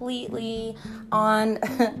completely on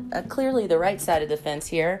clearly the right side of the fence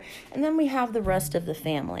here. And then we have the rest of the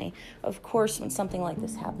family. Of course, when something like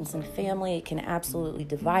this happens in a family, it can absolutely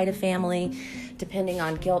divide a family, depending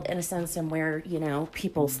on guilt, innocence, and where,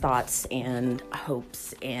 people's thoughts and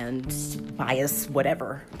hopes and bias,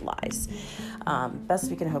 whatever, lies. Best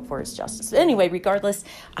we can hope for is justice. But anyway, regardless,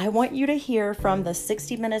 I want you to hear from the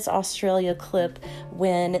 60 Minutes Australia clip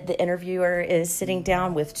when the interviewer is sitting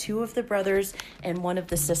down with 2 of the brothers and 1 of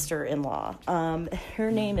the sister-in-law.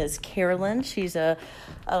 Her name is Carolyn. She's a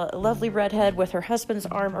lovely redhead with her husband's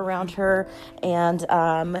arm around her, and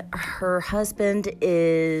her husband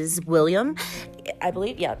is William, I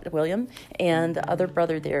believe. Yeah, William. And the other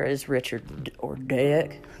brother there is Richard, or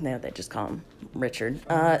Dick. No, they just call him Richard.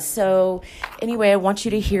 So anyway, I want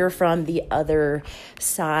you to hear from the other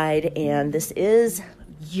side, and this is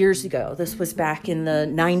years ago. This was back in the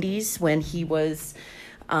 90s when he was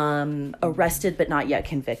arrested but not yet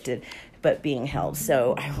convicted, but being held.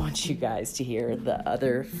 So I want you guys to hear the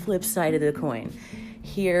other flip side of the coin.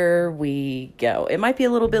 Here we go. It might be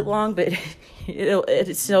a little bit long, but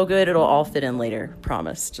it's so good it'll all fit in later.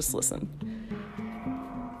 Promise. Just listen.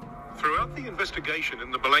 Throughout the investigation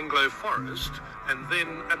in the Belanglo forest and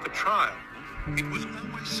then at the trial, it was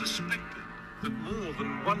always suspected that more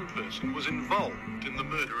than one person was involved in the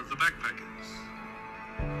murder of the backpackers.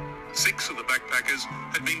 6 of the backpackers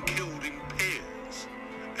had been killed in pairs,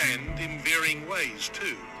 and in varying ways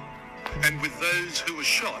too. And with those who were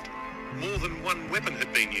shot, more than one weapon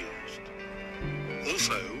had been used.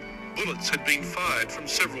 Also, bullets had been fired from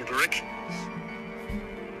several directions.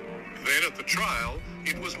 Then at the trial,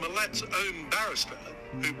 it was Milat's own barrister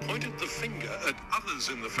who pointed the finger at others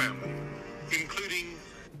in the family, including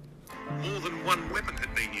more than one weapon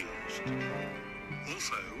had been used.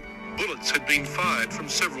 Also, bullets had been fired from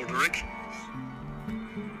several directions.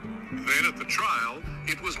 Then at the trial,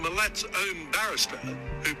 it was Milat's own barrister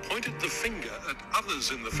who pointed the finger at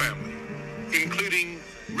others in the family, including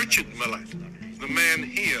Richard Milat, the man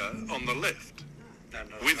here on the left.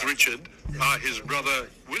 With Richard are his brother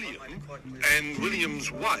William and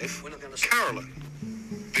William's wife, Carolyn.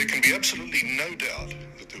 There can be absolutely no doubt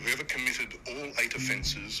that whoever committed all 8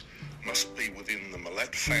 offences must be within the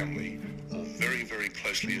Milat family or very, very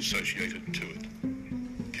closely associated to it.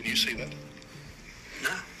 Can you see that?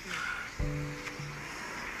 No.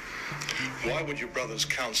 Why would your brother's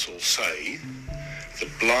counsel say that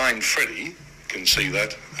blind Freddie can see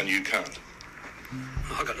that and you can't?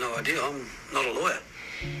 I've got no idea. I'm not a lawyer.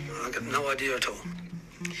 I've got no idea at all.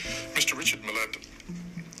 Mr. Richard Milat,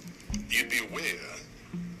 you'd be aware,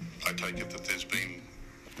 I take it, that there's been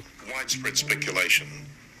widespread speculation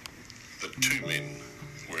that 2 men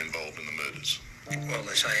were involved in the murders. Well,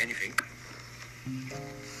 they say anything.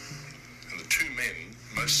 And the 2 men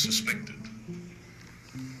most suspected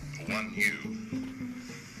are one you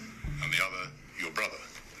and the other your brother,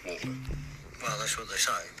 Walter. Well, that's what they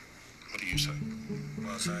say. What do you say?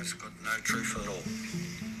 Well, I say it's got no truth at all.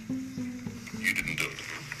 You didn't do it?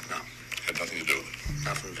 No. Had nothing to do with it?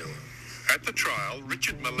 Nothing to do with it. At the trial,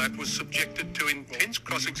 Richard Milat was subjected to intense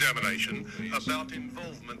cross-examination about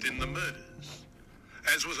involvement in the murders,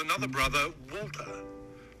 as was another brother, Walter.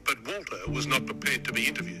 But Walter was not prepared to be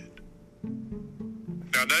interviewed.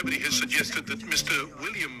 Now, nobody has suggested that Mr.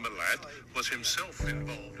 William Milat was himself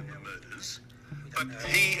involved in the murders, but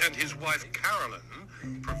he and his wife, Carolyn,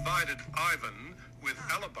 provided Ivan with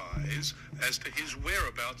alibis as to his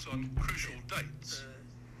whereabouts on crucial dates.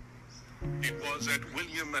 It was at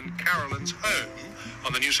William and Carolyn's home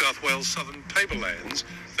on the New South Wales Southern Tablelands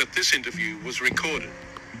that this interview was recorded.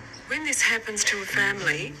 When this happens to a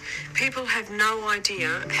family, people have no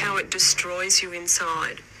idea how it destroys you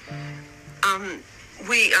inside.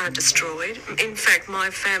 We are destroyed. In fact, my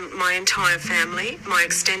entire family, my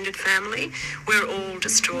extended family, we're all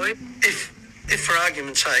destroyed. If for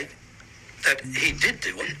argument's sake, that he did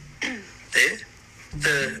do it,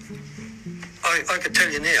 I could tell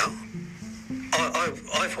you now,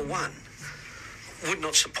 I for one, would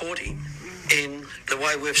not support him in the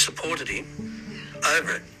way we've supported him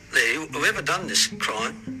over it. Whoever done this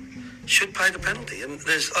crime should pay the penalty, and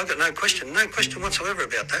I've got no question whatsoever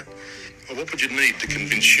about that. Well, what would you need to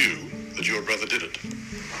convince you that your brother did it?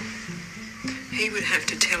 he would have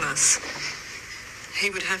to tell us. He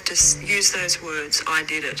would have to use those words, "I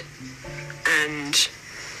did it." And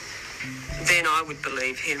then I would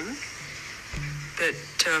believe him. But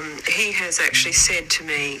he has actually said to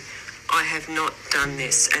me, "I have not done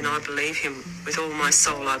this," and I believe him. With all my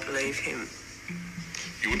soul, I believe him.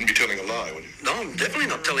 You wouldn't be telling a lie, would you? No, I'm definitely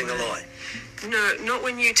not telling a lie. No, not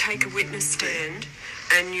when you take a witness stand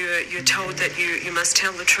and you're told that you must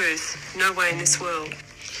tell the truth. No way in this world.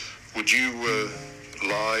 Would you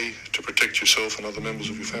lie to protect yourself and other members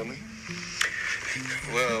of your family?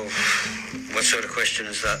 Well, what sort of question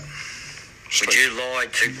is that? Would you lie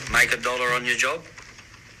to make $1 on your job?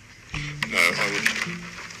 No, I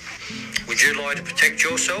wouldn't. Would you lie to protect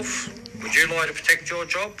yourself? Would you lie to protect your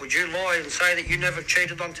job? Would you lie and say that you never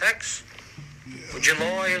cheated on tax? Would you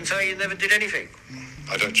lie and say you never did anything?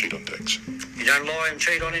 I don't cheat on tax. You don't lie and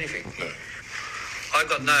cheat on anything? No. I've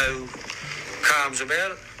got no qualms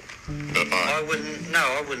about it. I wouldn't.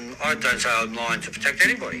 I don't say I'm lying to protect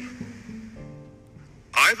anybody.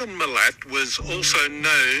 Ivan Milat was also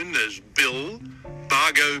known as Bill,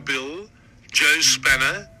 Bargo Bill, Joe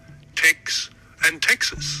Spanner, Tex, and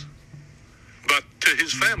Texas. But to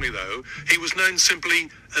his family, though, he was known simply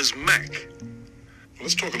as Mac.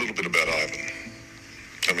 Let's talk a little bit about Ivan.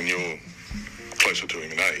 I mean, you're closer to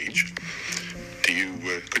him in age.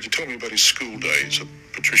 Could you tell me about his school days at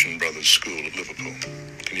Patrician Brothers School at Liverpool?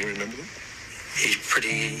 Can you remember them? He's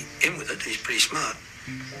pretty in with it. He's pretty smart.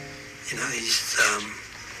 You know,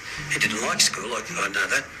 he didn't like school, I know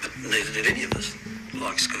that, but neither did any of us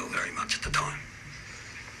like school very much at the time.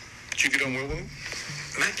 Did you get on well with him?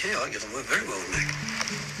 Mac, yeah, I get on very well with Mac.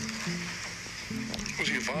 Was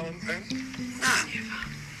he a violent man? No.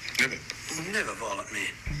 Never? Never violent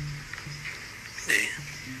man. Yeah.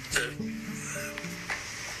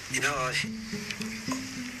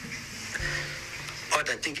 I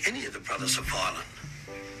don't think any of the brothers are violent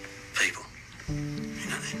people. You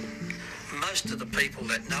know, most of the people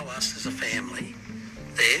that know us as a family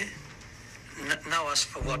there know us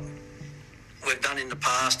for what we've done in the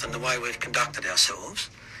past and the way we've conducted ourselves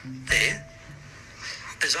there.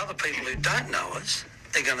 There's other people who don't know us.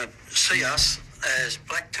 They're going to see us as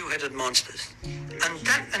black two-headed monsters. And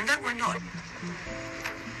that we're not.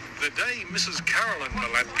 The day Mrs. Carolyn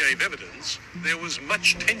Milat gave evidence, there was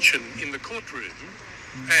much tension in the courtroom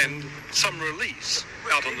and some release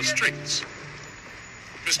out on the streets.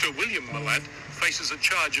 Mr. William Milat faces a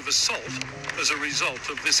charge of assault as a result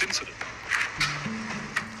of this incident.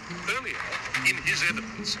 Earlier, in his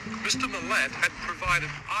evidence, Mr. Milat had provided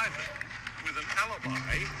Ivan with an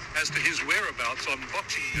alibi as to his whereabouts on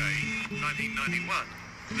Boxing Day 1991,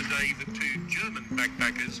 the day the two German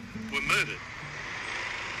backpackers were murdered.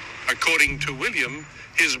 According to William,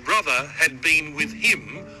 his brother had been with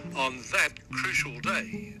him on that crucial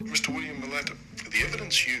day. Mr. William Milat, the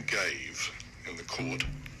evidence you gave in the court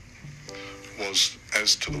was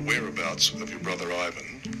as to the whereabouts of your brother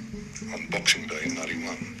Ivan on Boxing Day in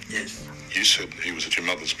 91. Yes. You said he was at your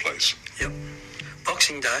mother's place. Yep.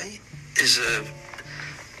 Boxing Day is a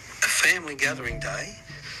family gathering day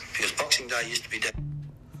because Boxing Day used to be...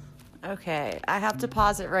 Okay, I have to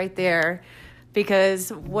pause it right there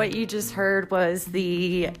because what you just heard was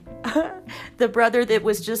the brother that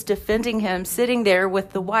was just defending him sitting there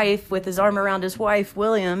with the wife, with his arm around his wife,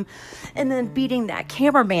 William, and then beating that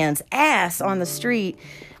cameraman's ass on the street.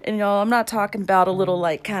 And, I'm not talking about a little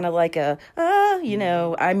I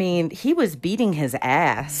mean, he was beating his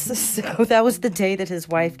ass. So that was the day that his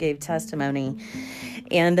wife gave testimony.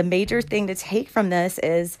 And the major thing to take from this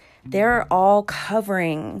is they're all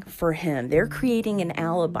covering for him. They're creating an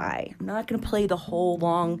alibi. I'm not going to play the whole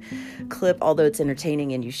long clip, although it's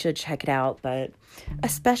entertaining and you should check it out, but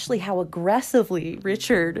especially how aggressively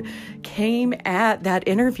Richard came at that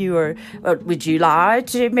interviewer. Would you lie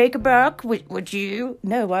to make a buck? Would you?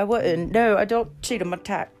 No, I wouldn't. No, I don't cheat on my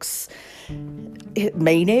tax.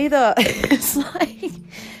 Me neither. It's like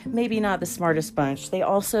maybe not the smartest bunch. They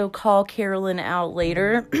also call Carolyn out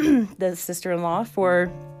later, the sister-in-law,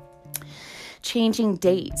 for changing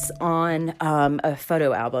dates on a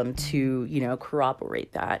photo album to,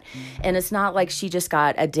 corroborate that. And it's not like she just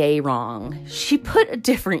got a day wrong. She put a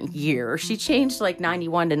different year. She changed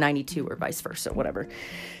 91 to 92 or vice versa, whatever,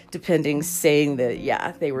 depending, saying that,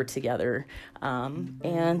 yeah, they were together.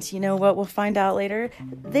 And you know what? We'll find out later.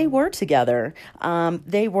 They were together.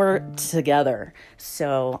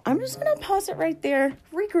 So I'm just going to pause it right there,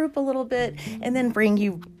 regroup a little bit, and then bring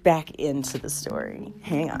you back into the story.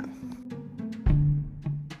 Hang on.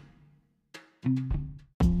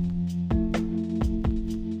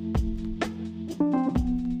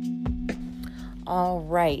 All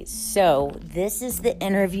right, so this is the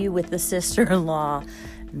interview with the sister-in-law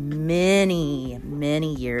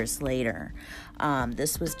many years later.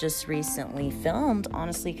 This was just recently filmed,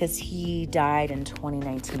 honestly, because he died in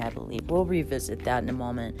 2019, I believe. We'll revisit that in a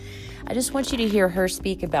moment. I just want you to hear her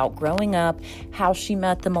speak about growing up, how she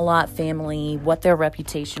met the Milat family, what their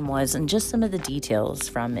reputation was, and just some of the details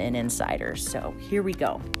from an insider. So here we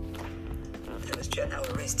go. There was no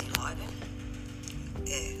arrest in Ivan.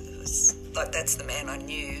 Yeah, it was like that's the man I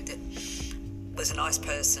knew that was a nice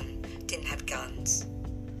person, didn't have guns.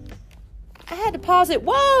 I had to pause it.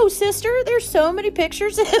 Whoa, sister, there's so many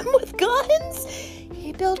pictures of him with guns.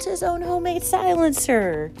 He built his own homemade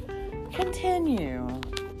silencer. Continue.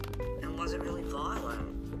 And was it really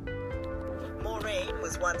violent? Maureen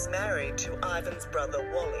was once married to Ivan's brother,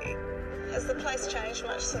 Wally. Has the place changed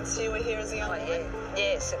much since you were here as a young woman?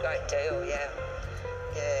 Yes, a great deal, yeah.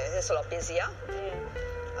 Yeah, it's a lot busier.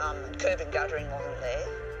 Curb and guttering wasn't there.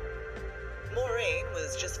 Maureen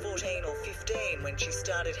was just 14 or 15 when she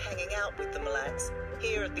started hanging out with the Milats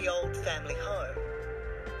here at the old family home.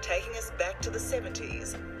 Taking us back to the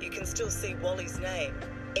 70s, you can still see Wally's name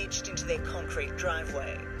etched into their concrete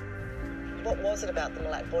driveway. What was it about the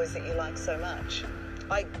Milat boys that you liked so much?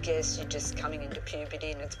 I guess you're just coming into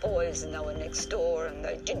puberty and it's boys and they were next door and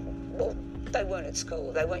they weren't at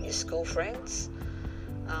school. They weren't your school friends.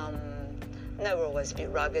 They were always a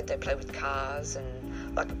bit rugged. They played with cars and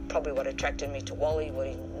probably what attracted me to Wally, what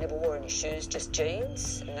he never wore any shoes, just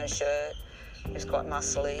jeans and no shirt. He was quite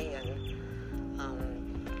muscly and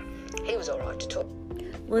he was all right to talk.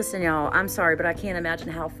 Listen, y'all, I'm sorry, but I can't imagine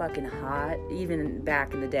how fucking hot, even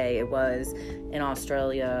back in the day, it was in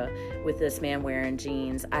Australia with this man wearing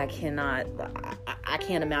jeans. I can't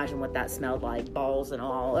imagine what that smelled like, balls and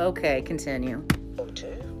all. Okay, continue.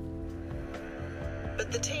 But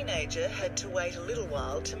the teenager had to wait a little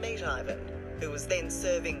while to meet Ivan, who was then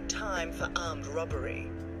serving time for armed robbery.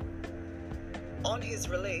 On his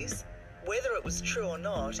release, whether it was true or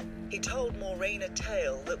not, he told Maureen a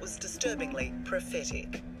tale that was disturbingly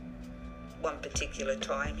prophetic. One particular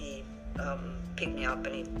time he picked me up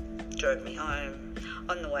and he drove me home.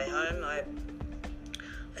 On the way home, I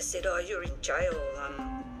said, "Oh, you're in jail.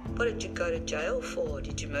 What did you go to jail for?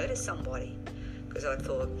 Did you murder somebody?" Because I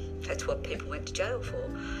thought that's what people went to jail for.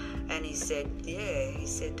 And he said, "Yeah." He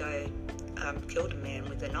said, "I killed a man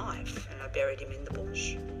with a knife and I buried him in the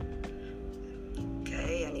bush."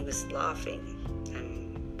 Okay, and he was laughing,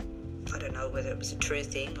 and I don't know whether it was a true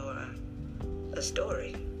thing or a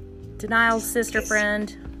story. Denial, sister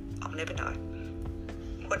friend. I'll never know.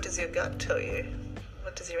 What does your gut tell you?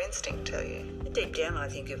 What does your instinct tell you? Deep down, I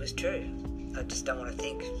think it was true. I just don't want to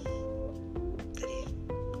think that he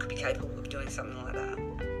could be capable of doing something like that.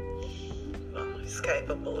 Well, he's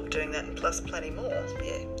capable of doing that and plus plenty more.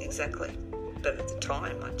 Yeah, exactly. But at the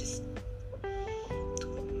time, I just thought,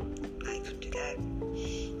 no, he couldn't do that.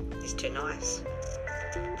 He's too nice.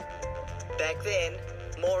 Back then,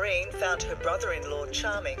 Maureen found her brother-in-law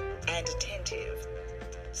charming and attentive.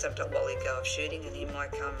 Sometimes while he'd go off shooting and he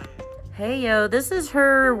might come and... Hey, yo, this is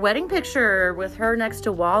her wedding picture with her next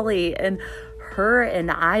to Wally, and her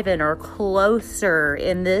and Ivan are closer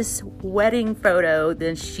in this wedding photo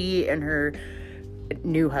than she and her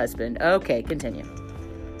new husband. Okay, continue.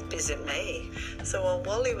 Visit me. So while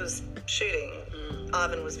Wally was shooting,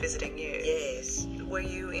 Ivan was visiting you? Yes. Were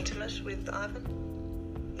you intimate with Ivan?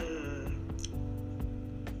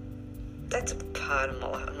 That's a part of my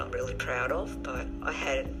life I'm not really proud of, but I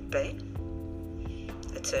had been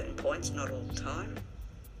at certain points, not all the time.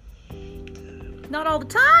 Not all the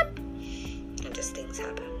time? And just things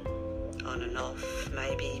happen on and off,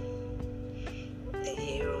 maybe a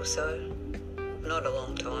year or so. Not a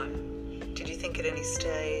long time. Did you think at any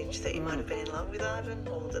stage that you might have been in love with Ivan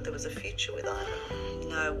or that there was a future with Ivan?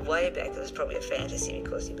 No, way back it was probably a fantasy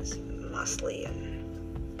because he was muscly and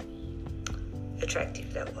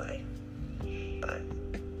attractive that way. But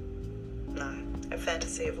no. A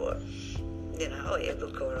fantasy of what? You know, oh yeah,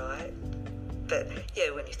 look all right. But yeah,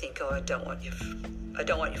 when you think, oh, I don't want you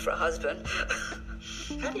for a husband.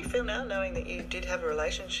 How do you feel now, knowing that you did have a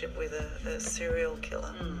relationship with a serial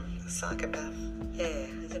killer, a psychopath? Yeah,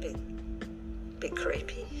 it's a bit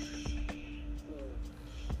creepy.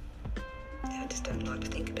 I just don't like to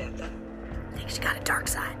think about that. I think she got a dark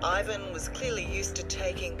side. Ivan was clearly used to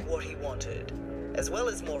taking what he wanted. As well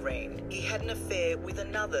as Maureen, he had an affair with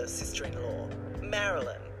another sister-in-law,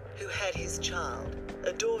 Marilyn, who had his child,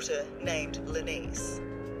 a daughter named Lenice.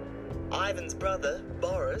 Ivan's brother,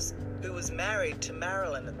 Boris, who was married to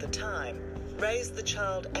Marilyn at the time, raised the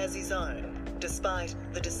child as his own, despite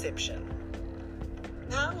the deception.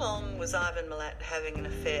 How long was Ivan Milat having an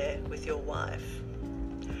affair with your wife?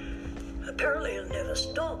 apparently it never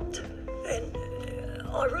stopped. And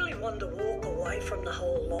I really wanted to walk away from the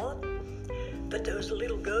whole lot, but there was a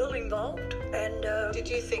little girl involved. And did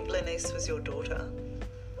you think Lenice was your daughter?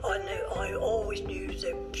 I always knew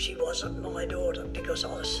that she wasn't my daughter because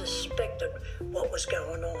I suspected what was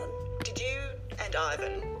going on. Did you and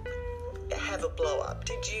Ivan have a blow-up?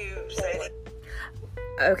 Did you say anything?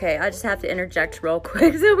 Okay, I just have to interject real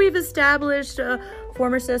quick. So we've established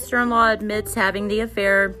former sister-in-law admits having the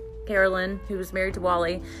affair, Carolyn, who was married to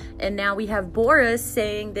Wally. And now we have Boris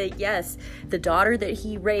saying that, yes, the daughter that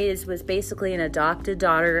he raised was basically an adopted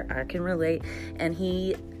daughter. I can relate. And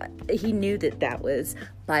he knew that was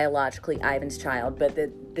biologically Ivan's child, but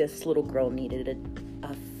that this little girl needed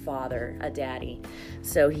a father, a daddy.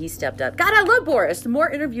 So he stepped up. God, I love Boris. The more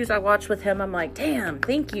interviews I watch with him, I'm like, damn,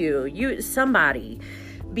 thank you. You, somebody.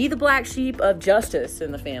 Be the black sheep of justice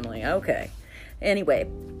in the family. Okay. Anyway,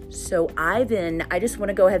 so Ivan, I just want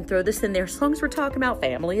to go ahead and throw this in there as long as we're talking about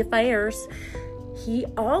family affairs. He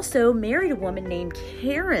also married a woman named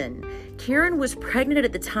Karen. Karen was pregnant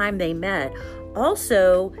at the time they met.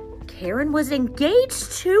 Also, Karen was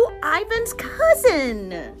engaged to Ivan's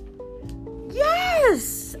cousin.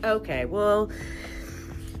 Yes! Okay, well,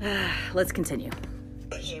 let's continue.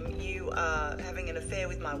 You are having an affair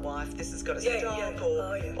with my wife. This has got to stop.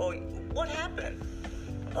 Or what happened?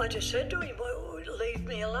 I just said to him, well, leave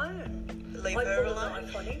me alone. Leave her alone?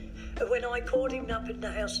 When I called him up in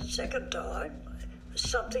the house the second time,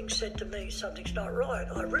 something said to me, something's not right.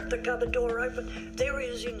 I ripped the cupboard door open. There he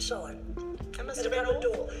is inside. That must have been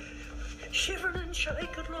awful. Shivering and shaking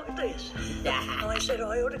like this. I said,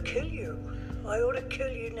 I ought to kill you. I ought to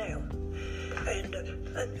kill you now. And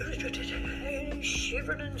he's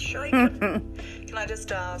shivering and shaking. Can I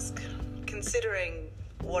just ask, considering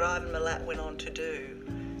what Ivan Milat went on to do,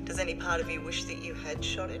 does any part of you wish that you had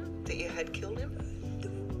shot him, that you had killed him?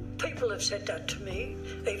 People have said that to me.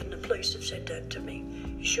 Even the police have said that to me.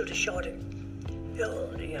 You should have shot him.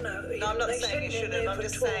 You know. No, I'm not saying you should have. I'm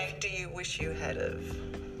just saying, do you wish you had have?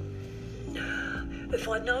 If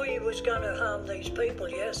I know he was going to harm these people,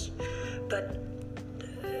 yes. But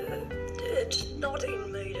it's not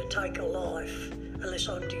in me to take a life unless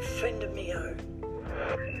I'm defending my own.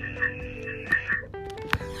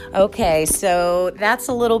 Okay, so that's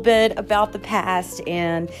a little bit about the past,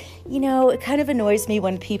 and, it kind of annoys me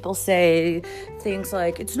when people say things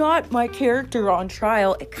like, it's not my character on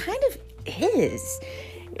trial. It kind of is.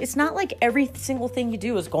 It's not like every single thing you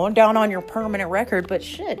do is going down on your permanent record, but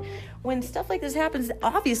shit, when stuff like this happens,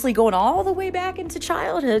 obviously going all the way back into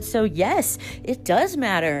childhood, so yes, it does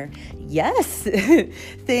matter. Yes,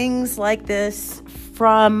 things like this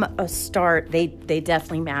from a start, they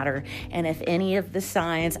definitely matter. And if any of the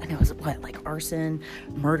signs, I know it's like arson,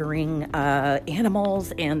 murdering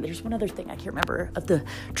animals, and there's one other thing I can't remember of the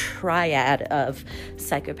triad of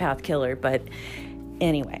psychopath killer. But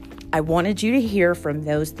anyway, I wanted you to hear from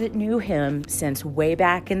those that knew him since way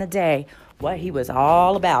back in the day what he was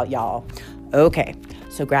all about, y'all. Okay,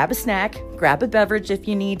 so grab a snack, grab a beverage if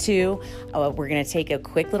you need to. We're going to take a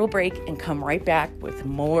quick little break and come right back with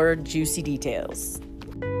more juicy details.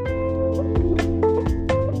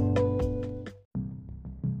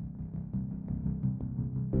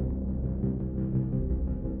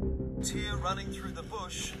 Tear running through the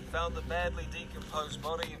bush found the badly decomposed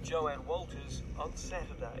body of Joanne Walters on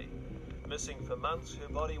Saturday. Missing for months, her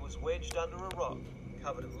body was wedged under a rock,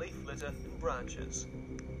 covered in leaf litter and branches.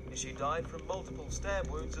 She died from multiple stab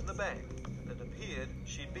wounds in the back, and it appeared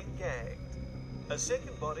she'd been gagged. A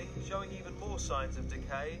second body, showing even more signs of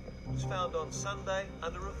decay, was found on Sunday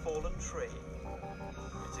under a fallen tree.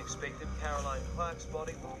 It's expected Caroline Clark's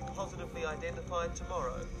body will be positively identified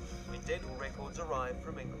tomorrow when dental records arrive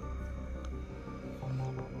from England.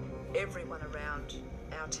 Everyone around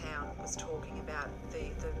our town was talking about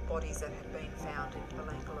the bodies that had been found in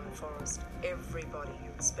Belanglo Forest. Everybody you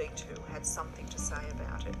would speak to had something to say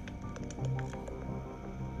about it.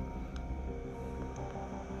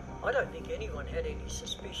 I don't think anyone had any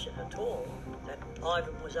suspicion at all that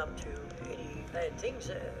Ivan was up to any bad things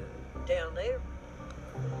down there.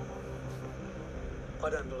 I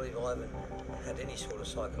don't believe Ivan had any sort of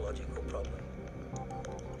psychological problem.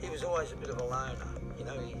 He was always a bit of a loner,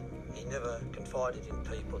 he never confided in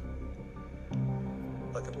people.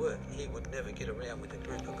 Like at work, he would never get around with a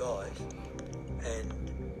group of guys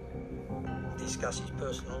and discuss his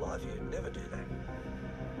personal life. He would never do that.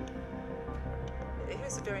 He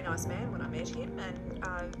was a very nice man when I met him,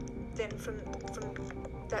 and then from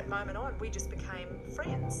that moment on, we just became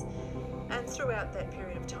friends. And throughout that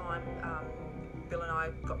period of time, Bill and I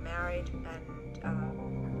got married, and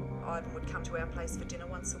Ivan would come to our place for dinner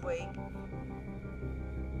once a week.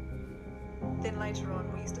 then later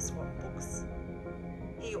on we used to swap books.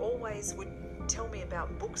 He always would tell me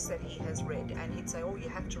about books that he has read, and he'd say, oh, you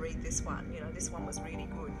have to read this one, this one was really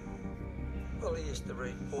good. Well, he used to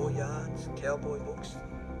read war yarns, cowboy books,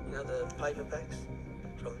 the paperbacks,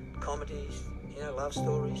 from comedies, love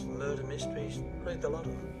stories, murder mysteries, read a lot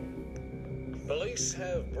of them. Police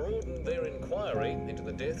have broadened their inquiry into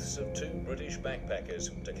the deaths of 2 British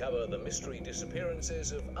backpackers to cover the mystery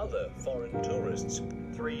disappearances of other foreign tourists.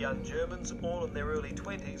 3 young Germans, all in their early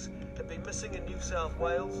 20s, have been missing in New South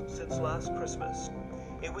Wales since last Christmas.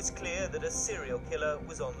 It was clear that a serial killer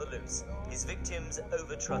was on the loose, his victims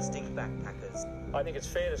over-trusting backpackers. I think it's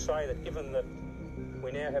fair to say that given that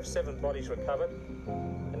we now have 7 bodies recovered,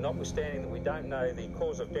 and notwithstanding that we don't know the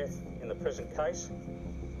cause of death in the present case,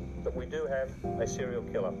 that we do have a serial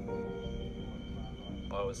killer.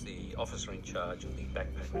 I was the officer in charge of the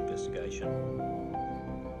backpacker investigation.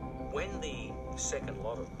 When the second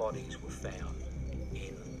lot of bodies were found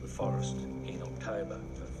in the forest in October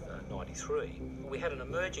of 93, we had an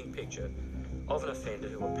emerging picture of an offender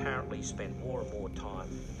who apparently spent more and more time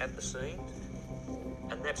at the scene,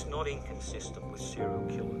 and that's not inconsistent with serial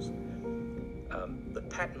killers. The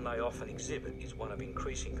pattern they often exhibit is one of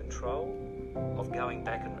increasing control, of going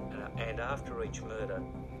back and after each murder,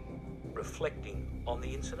 reflecting on the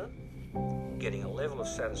incident, getting a level of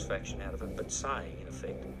satisfaction out of it, but saying, in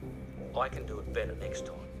effect, I can do it better next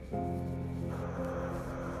time.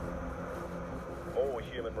 More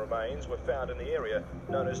human remains were found in the area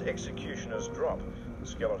known as Executioner's Drop. The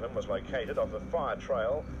skeleton was located off a fire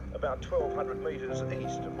trail about 1,200 metres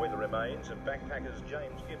east of where the remains of backpackers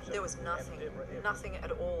James Gibson... There was nothing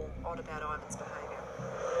at all odd about Ivan's behaviour.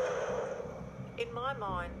 In my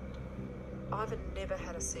mind, Ivan never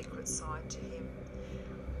had a secret side to him.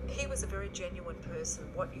 He was a very genuine person.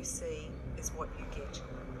 What you see is what you get.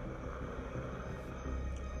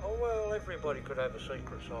 Oh, well, everybody could have a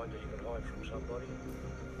secret side that you could hide from somebody.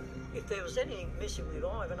 If there was anything missing with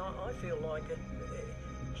Ivan, I feel like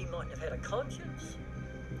he might have had a conscience,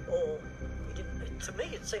 or he didn't. To me,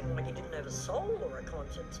 it seemed like he didn't have a soul or a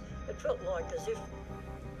conscience. It felt like as if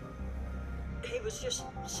he was just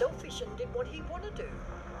selfish and did what he wanted to do.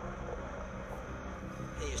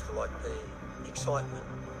 He used to like the excitement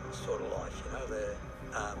sort of life,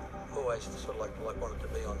 always sort of like wanted to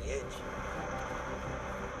be on the edge.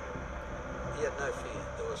 He had no fear.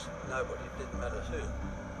 There was nobody. It didn't matter who.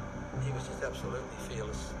 He was just absolutely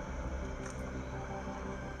fearless.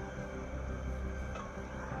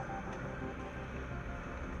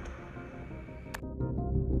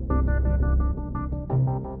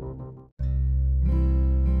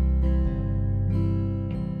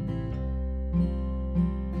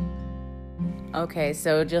 Okay,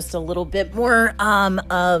 so just a little bit more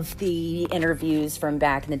of the interviews from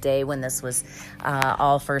back in the day when this was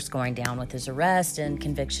all first going down with his arrest and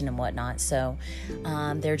conviction and whatnot. So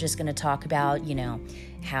they're just going to talk about,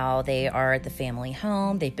 how they are at the family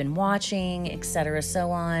home, they've been watching, etc.,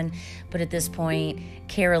 so on. But at this point,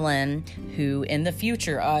 Carolyn, who in the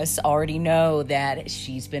future us already know that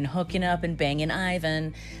she's been hooking up and banging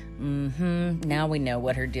Ivan, now we know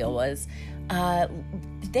what her deal was.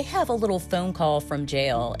 They have a little phone call from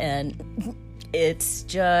jail, and it's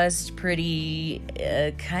just pretty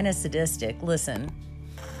kind of sadistic. Listen.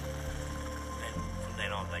 From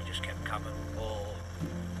then on, they just kept coming. Or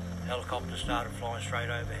helicopters started flying straight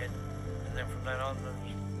overhead. And then from then on,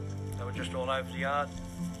 they were just all over the yard,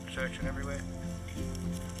 searching everywhere.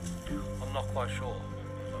 I'm not quite sure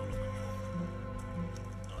what they were looking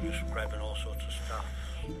for. They were just grabbing all sorts of stuff.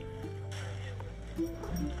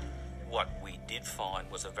 What we did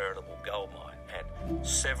find was a veritable gold mine. At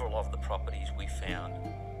several of the properties we found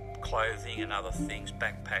clothing and other things,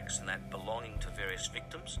 backpacks and that belonging to various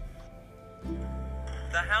victims.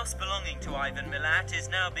 The house belonging to Ivan Milat is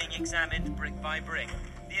now being examined brick by brick.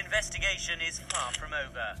 The investigation is far from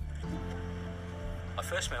over. I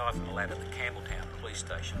first met Ivan Milat at the Campbelltown police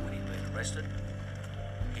station when he'd been arrested.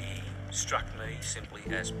 He struck me simply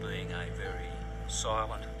as being a very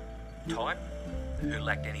silent type who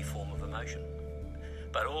lacked any form of emotion,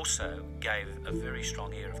 but also gave a very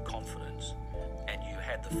strong air of confidence, and you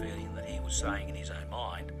had the feeling that he was saying in his own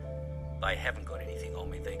mind, they haven't got anything on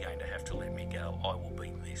me, they're going to have to let me go, I will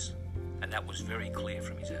beat this. And that was very clear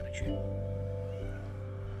from his attitude.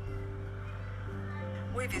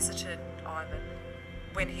 We visited Ivan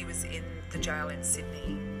when he was in the jail in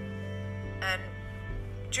Sydney, and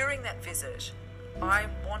during that visit I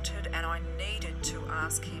wanted and I needed to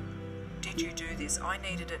ask him, did you do this? I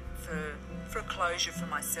needed it for closure for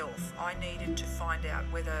myself. I needed to find out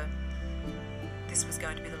whether this was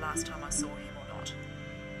going to be the last time I saw him or not,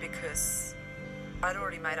 because I'd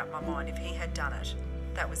already made up my mind. If he had done it,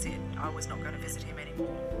 that was it. I was not going to visit him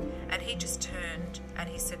anymore. And he just turned and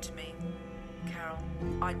he said to me, Carol,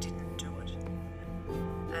 I didn't do it.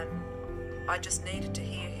 And I just needed to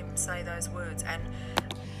hear him say those words. And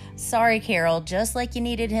sorry, Carol, just like you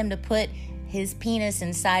needed him to put his penis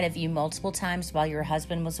inside of you multiple times while your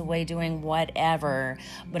husband was away doing whatever.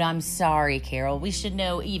 But I'm sorry, Carol. We should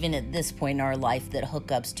know, even at this point in our life, that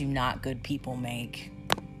hookups do not good people make.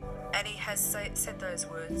 And he has said those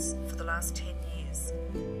words for the last 10 years.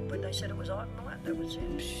 When they said it was Ivan Milat, that was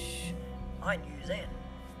it. I knew then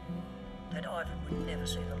that Ivan would never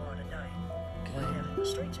see the light of day. Good. Out in the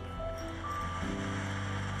streets again.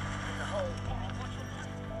 And the whole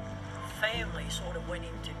family sort of went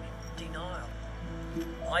into denial.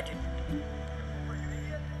 I didn't.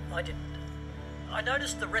 I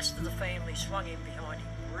noticed the rest of the family swung in behind him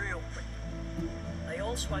real quick. They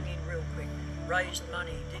all swung in real quick, raised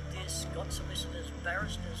money, did this, got solicitors,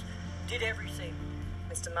 barristers, did everything.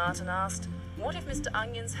 Mr. Martin asked, what if Mr.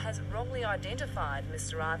 Onions has wrongly identified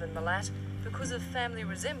Mr. Ivan Milat because of family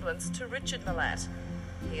resemblance to Richard Milat?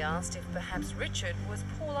 He asked if perhaps Richard was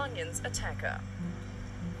Paul Onion's attacker.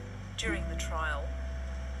 During the trial,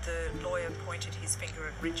 the lawyer pointed his finger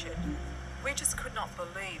at Richard. We just could not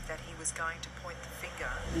believe that he was going to point the finger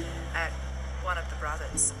at one of the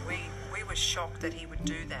brothers. We were shocked that he would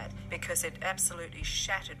do that because it absolutely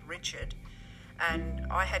shattered Richard. And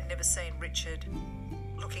I had never seen Richard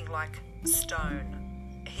looking like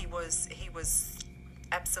stone. He was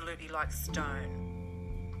absolutely like stone.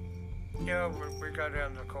 Yeah, we go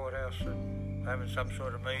down to the courthouse and having some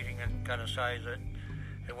sort of meeting and going to say that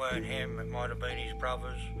it weren't him, it might have been his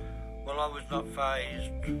brothers. Well, I was not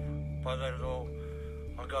fazed by that at all.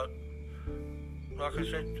 I got, like I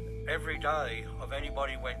said, every day of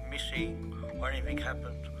anybody went missing or anything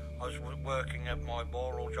happened, I was working at my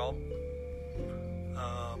moral job.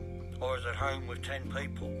 I was at home with 10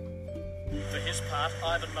 people. For his part,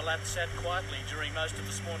 Ivan Milat sat quietly during most of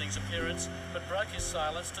this morning's appearance, but broke his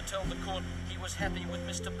silence to tell the court he was happy with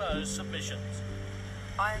Mr. Bowes' submissions.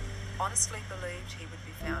 I honestly believed he would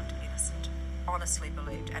be found innocent. Honestly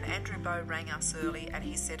believed. And Andrew Bowe rang us early and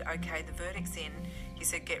he said, okay, the verdict's in. He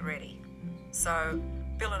said, get ready. So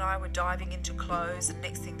Bill and I were diving into clothes, and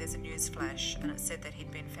next thing there's a news flash and it said that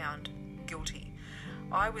he'd been found guilty.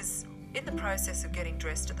 I was in the process of getting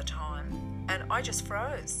dressed at the time and I just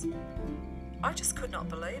froze. I just could not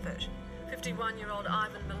believe it. 51-year-old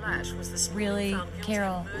Ivan Milat was this really, found guilty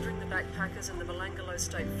Carol, of murdering the backpackers in the Belangolo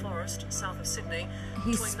State Forest, south of Sydney.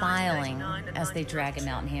 He's smiling as they drag him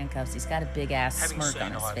out in handcuffs. He's got a big-ass smirk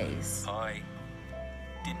on his face. I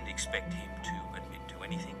didn't expect him to admit to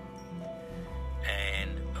anything,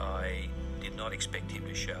 and I did not expect him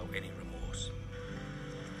to show any remorse.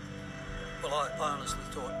 Well, I honestly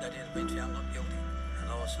thought that he had been found not guilty, and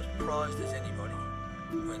I was surprised as anybody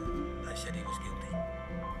when they said he was guilty.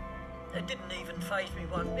 It didn't even faze me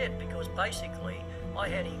one bit because basically I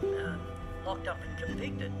had him locked up and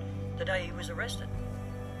convicted the day he was arrested.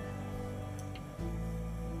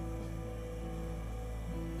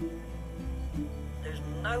 There's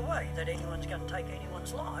no way that anyone's going to take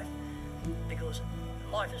anyone's life because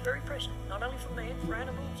life is very precious, not only for man, for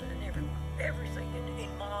animals and everyone. Everything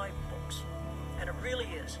in my books. And it really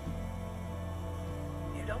is.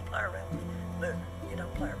 You don't play around with murder. You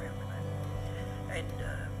don't play around with that. And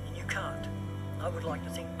you can't. I would like to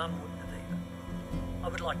think Mum wouldn't have either. I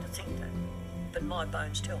would like to think that. But my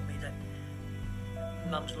bones tell me that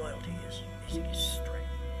Mum's loyalty is extreme.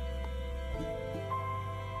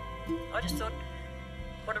 I just thought,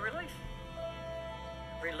 what a relief.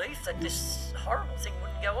 Relief that this horrible thing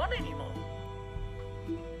wouldn't go on anymore.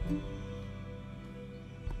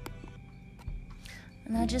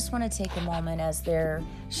 And I just want to take a moment as they're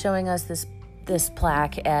showing us this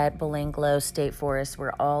plaque at Belanglo State Forest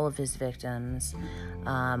where all of his victims,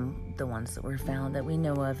 the ones that were found that we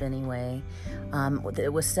know of anyway,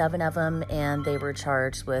 it was 7 of them and they were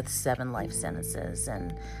charged with 7 life sentences.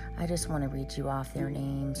 And I just want to read you off their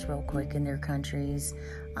names real quick and their countries.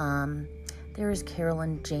 There was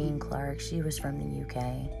Carolyn Jane Clark. She was from the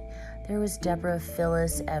UK. There was Deborah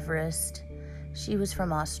Phyllis Everest. She was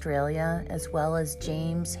from Australia, as well as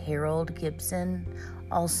James Harold Gibson,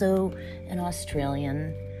 also an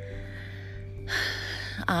Australian.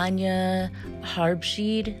 Anya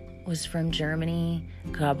Harbschied was from Germany.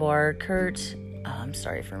 Gabor Kurt, I'm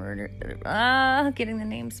sorry for murder, getting the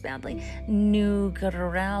names badly.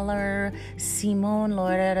 Nugeraler Simone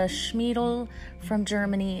Loretta Schmiedel from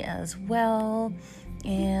Germany as well.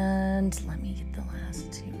 And let me get the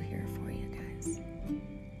last 2 here for you guys.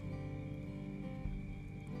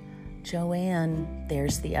 Joanne,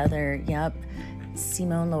 there's the other, yep.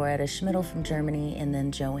 Simone Loretta Schmidl from Germany, and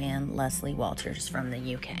then Joanne Leslie Walters from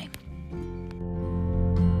the UK.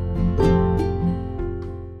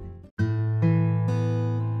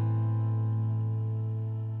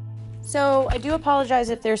 So I do apologize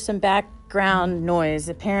if there's some background noise.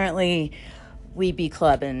 Apparently we be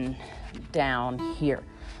clubbing down here.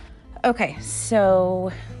 Okay,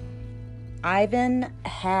 so Ivan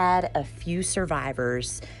had a few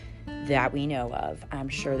survivors that we know of. I'm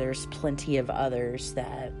sure there's plenty of others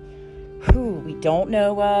that we don't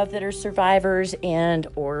know of that are survivors and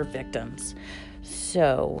or victims.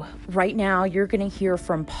 So right now you're going to hear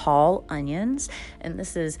from Paul Onions, and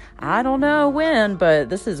this is, I don't know when, but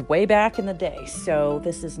this is way back in the day. So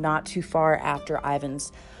this is not too far after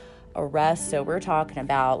Ivan's arrest. So we're talking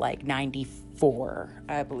about like 94,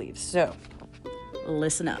 I believe. So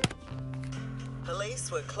listen up.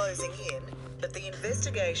 Police were closing in, but the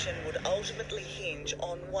investigation would ultimately hinge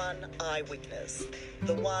on one eyewitness,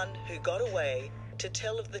 the one who got away to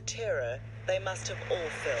tell of the terror they must have all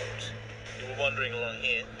felt. You were wandering along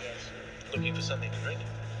here? Yes. Looking for something to drink?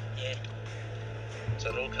 Yeah. So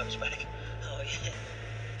it all comes back. Oh, yeah.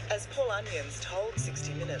 As Paul Onions told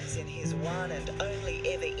 60 Minutes in his one and only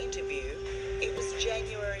ever interview, it was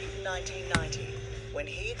January 1990 when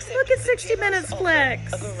he accepted Look at 60 Minutes offer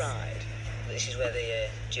flex of a ride. This is where the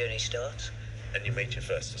journey starts. And you meet your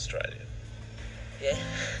first Australian. Yeah.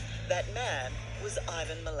 That man was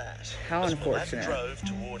Ivan Milat. How As unfortunate. Milat drove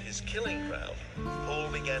toward his killing crowd, Paul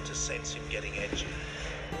began to sense him getting edgy.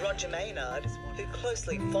 Roger Maynard, who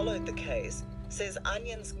closely followed the case, says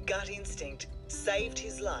Onion's gut instinct saved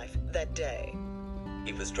his life that day.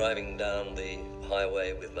 He was driving down the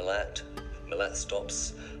highway with Milat. Milat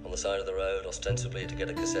stops on the side of the road, ostensibly to get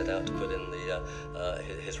a cassette out to put in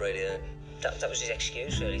his radio. That was his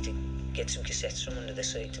excuse, really, to get some cassettes from under the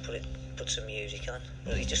seat to put some music on.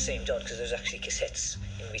 But it just seemed odd because there was actually cassettes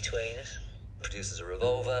in between us. Produces a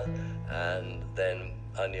revolver, and then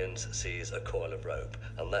Onions sees a coil of rope,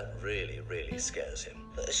 and that really, really scares him.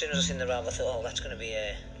 But as soon as I seen the rope, I thought, that's going to be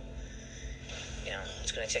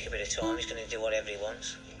it's going to take a bit of time. He's going to do whatever he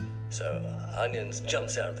wants. So Onions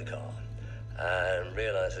jumps out of the car and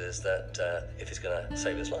realises that if he's going to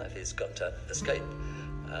save his life, he's got to escape.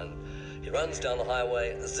 And he runs down the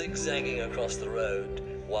highway, zigzagging across the road,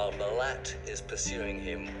 while Milat is pursuing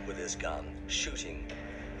him with his gun, shooting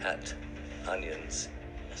at Onions.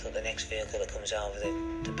 I thought the next vehicle that comes over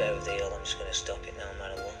the bow of the hill, I'm just going to stop it no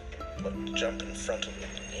matter what. What, jump in front of him?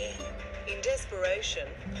 Yeah. In desperation,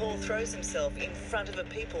 Paul throws himself in front of a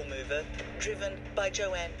people mover driven by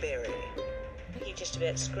Joanne Berry. He just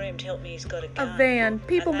about screamed, "Help me, he's got a gun." A van,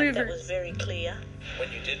 people and mover. That was very clear.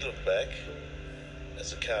 When you did look back,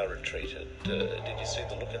 as the car retreated, did you see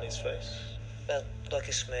the look on his face? Well, like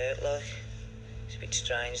a smirk, like. It's a bit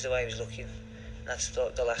strange the way he was looking. That's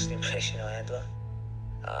the last impression I had, like.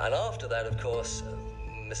 And after that, of course,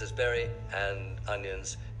 Mrs. Berry and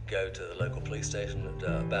Onions go to the local police station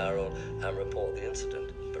at Barrel and report the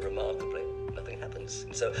incident. But remarkably, nothing happens.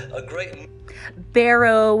 So a great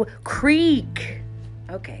Barrow Creek.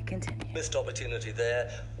 Okay, continue. missed opportunity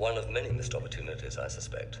there. One of many missed opportunities, I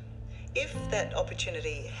suspect. If that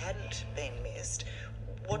opportunity hadn't been missed,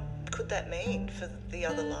 what could that mean for the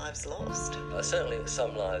other lives lost? Certainly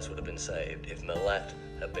some lives would have been saved if Milat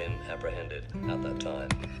had been apprehended at that time.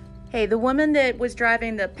 Hey, the woman that was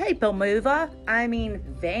driving the people mover,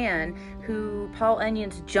 van, who Paul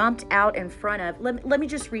Onions jumped out in front of. Let me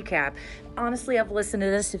just recap. Honestly, I've listened to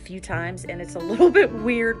this a few times, and it's a little bit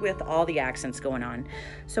weird with all the accents going on.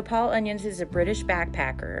 So Paul Onions is a British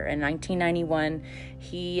backpacker. In 1991,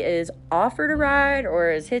 he is offered a ride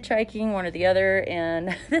or is hitchhiking, one or the other,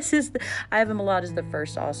 and Ivan Milat is the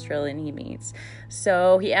first Australian he meets.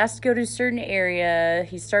 So he asks to go to a certain area.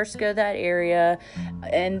 He starts to go to that area,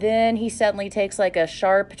 and then he suddenly takes like a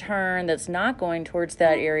sharp turn that's not going towards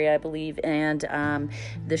that area, I believe, and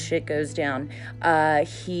the shit goes down.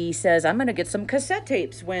 He says, "I'm going to get some cassette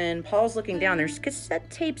tapes." When Paul's looking down, there's cassette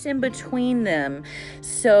tapes in between them.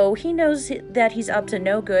 So he knows that he's up to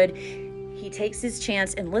no good. He takes his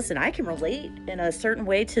chance, and listen, I can relate in a certain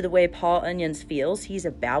way to the way Paul Onions feels. He's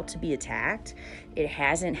about to be attacked. It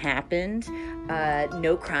hasn't happened.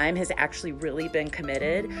 No crime has actually really been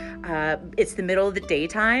committed. It's the middle of the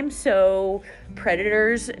daytime, so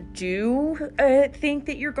predators do think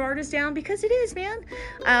that your guard is down, because it is, man.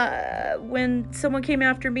 When someone came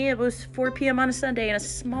after me, it was 4 p.m. on a Sunday in a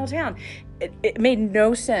small town. It made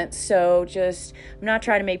no sense. So I'm not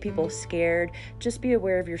trying to make people scared. Just be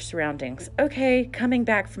aware of your surroundings. Okay, coming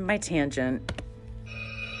back from my tangent.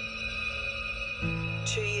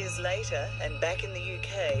 2 years later, and back in the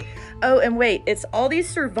UK... Oh, and wait, it's all these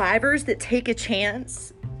survivors that take a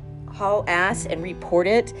chance, haul ass, and report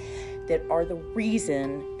it that are the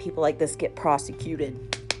reason people like this get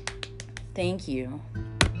prosecuted. Thank you.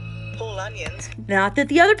 Paul Onions... Not that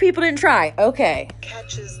the other people didn't try. Okay.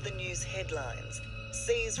 ...catches the news headlines,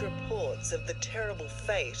 sees reports of the terrible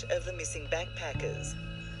fate of the missing backpackers,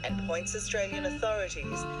 and points Australian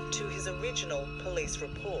authorities to his original police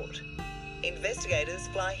report. Investigators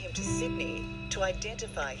fly him to Sydney to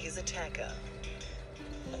identify his attacker.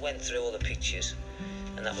 I went through all the pictures,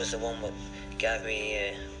 and that was the one that gave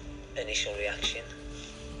me initial reaction.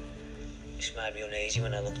 It made me uneasy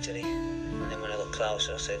when I looked at it, and then when I looked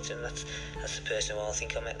closer I said to him, that's the person who I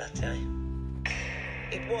think I met that day.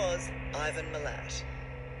 It was Ivan Milat.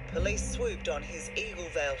 Police swooped on his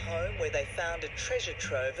Eaglevale home where they found a treasure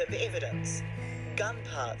trove of evidence. Gun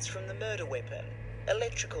parts from the murder weapon,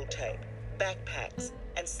 electrical tape, backpacks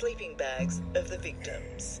and sleeping bags of the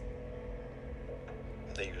victims.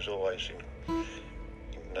 He was always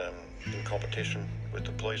in competition with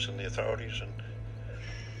the police and the authorities, and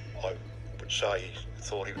I would say he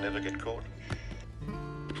thought he would never get caught.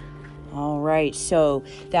 All right, so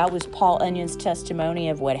that was Paul Onion's testimony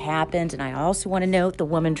of what happened, and I also want to note the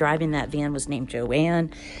woman driving that van was named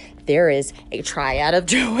Joanne. There is a triad of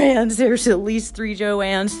Joannes. There's at least 3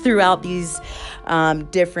 Joannes throughout these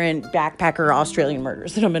different backpacker Australian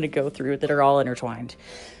murders that I'm going to go through that are all intertwined.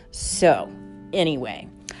 So, anyway,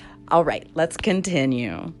 all right, let's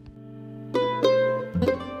continue.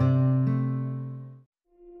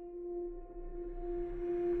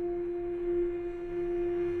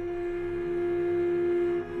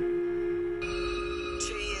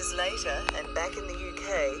 Later, and back in the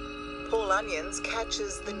UK, Paul Onions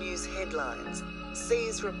catches the news headlines,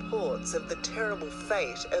 sees reports of the terrible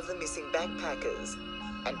fate of the missing backpackers,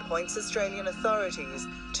 and points Australian authorities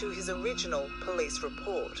to his original police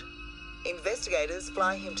report. Investigators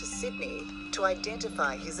fly him to Sydney to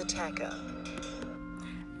identify his attacker.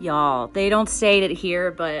 Y'all, they don't state it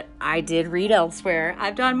here, but I did read elsewhere.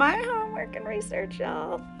 I've done my homework and research,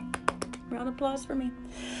 y'all. Round of applause for me.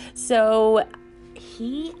 So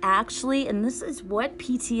he actually, and this is what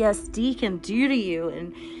PTSD can do to you,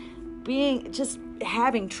 and just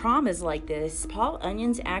having traumas like this, Paul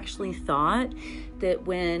Onions actually thought that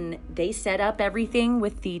when they set up everything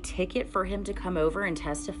with the ticket for him to come over and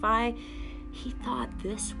testify, he thought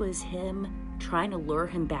this was him trying to lure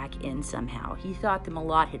him back in somehow. He thought the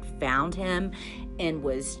Milat had found him and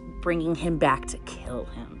was bringing him back to kill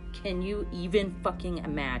him. Can you even fucking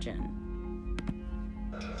imagine?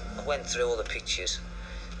 I went through all the pictures,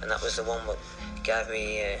 and that was the one that gave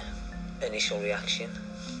me initial reaction.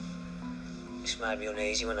 It made me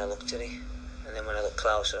uneasy when I looked at it, and then when I looked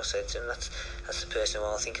closer I said to him, that's the person who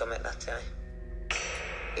I think I met that day.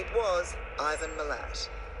 It was Ivan Milat.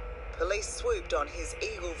 Police swooped on his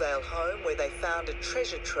Eaglevale home where they found a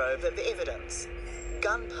treasure trove of evidence.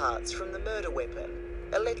 Gun parts from the murder weapon,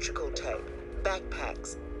 electrical tape,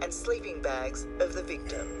 backpacks and sleeping bags of the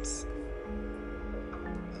victims.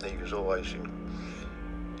 He was always in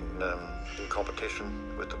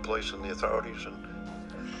competition with the police and the authorities, and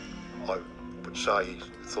I would say he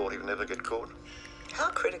thought he would never get caught. How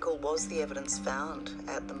critical was the evidence found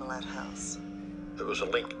at the Milat house? There was a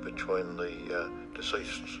link between the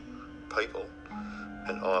deceased's people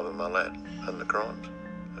and Ivan Milat and the crimes.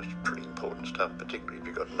 That's pretty important stuff, particularly if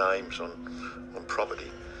you've got names on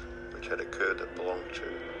property which had occurred that belonged to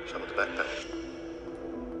some of the backpackers.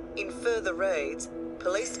 In further raids,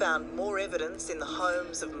 police found more evidence in the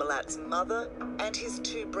homes of Milat's mother and his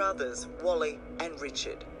 2 brothers, Wally and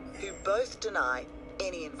Richard, who both deny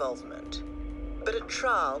any involvement. But at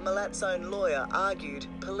trial, Milat's own lawyer argued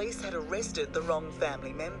police had arrested the wrong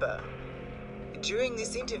family member. During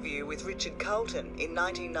this interview with Richard Carlton in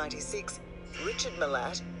 1996, Richard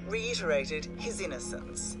Milat reiterated his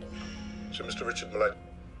innocence. So, Mr. Richard Milat,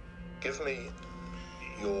 give me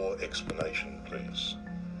your explanation, please,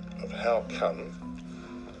 of how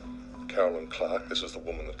come Carolyn Clark, this is the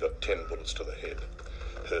woman that got 10 bullets to the head,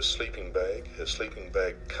 her sleeping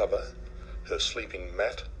bag cover, her sleeping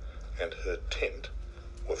mat and her tent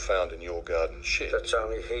were found in your garden shed. That's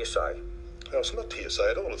only hearsay. No, it's not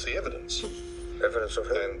hearsay at all, it's the evidence. Evidence of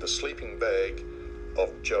who? And the sleeping bag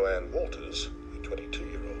of Joanne Walters, the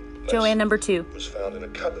 22-year-old. Joanne number 2. Was found in a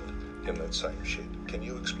cupboard in that same shed. Can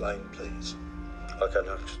you explain, please? I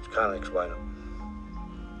can't explain it.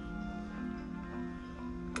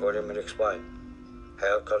 What do you mean to explain?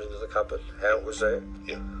 How it got into the cupboard? How it was there?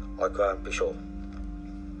 Yeah. I can't be sure.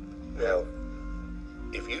 Now,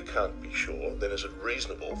 if you can't be sure, then is it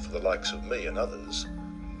reasonable for the likes of me and others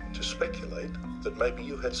to speculate that maybe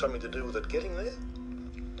you had something to do with it getting there?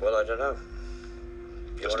 Well, I don't know.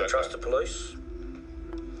 You want to trust the police?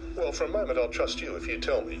 Well, for a moment I'll trust you if you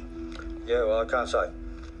tell me. Yeah, well, I can't say.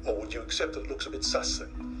 Or would you accept that it looks a bit sus then?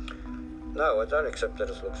 No, I don't accept that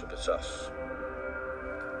it looks a bit sus.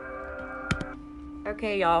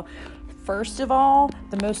 Okay, y'all. First of all,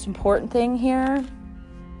 the most important thing here,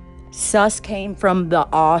 sus came from the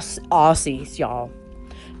Aussies, y'all.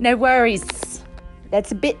 No worries.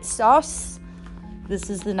 That's a bit sus. This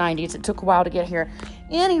is the 90s. It took a while to get here.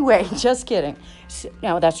 Anyway, just kidding.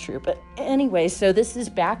 No, that's true. But anyway, so this is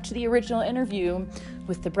back to the original interview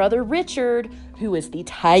with the brother Richard, who was the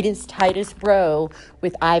tightest bro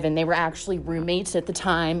with Ivan. They were actually roommates at the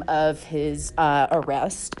time of his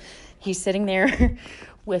arrest. He's sitting there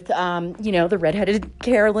with, the redheaded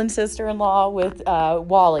Carolyn sister-in-law with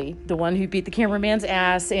Wally, the one who beat the cameraman's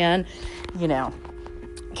ass. And,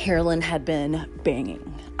 Carolyn had been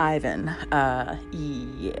banging Ivan.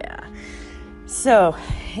 Yeah. So,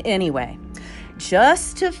 anyway,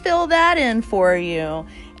 just to fill that in for you,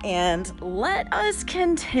 and let us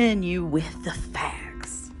continue with the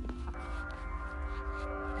facts.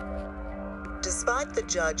 Despite the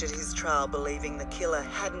judge at his trial believing the killer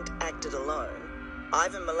hadn't acted alone,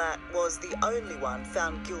 Ivan Milat was the only one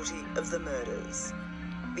found guilty of the murders.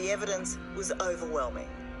 The evidence was overwhelming,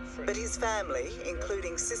 but his family,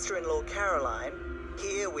 including sister-in-law Caroline,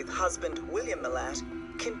 here with husband William Milat,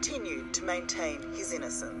 continued to maintain his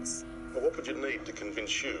innocence. Well, what would you need to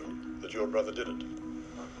convince you that your brother did it?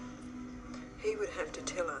 He would have to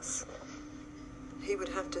tell us. He would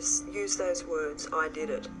have to use those words, "I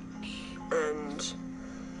did it." And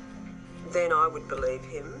then I would believe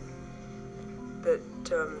him. But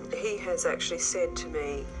he has actually said to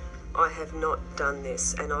me, "I have not done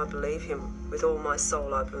this," and I believe him. With all my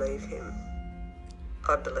soul, I believe him.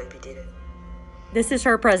 I believe he did it. This is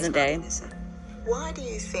her present day. Why do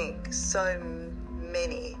you think so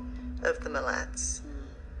many of the Milats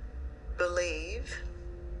believe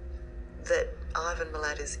that Ivan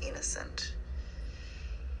Milat is innocent?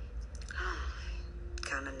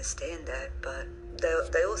 Can't understand that, but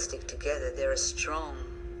they all stick together. They're a strong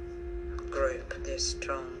group. They're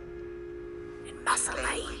strong and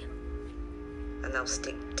muscly, and they'll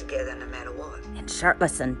stick together no matter what. And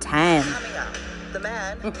shirtless and tan. Coming up, the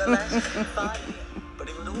man Milat confided in, but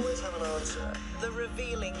he would always have an answer. The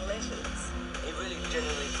revealing letters. He really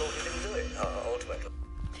genuinely thought he didn't do it, ultimately.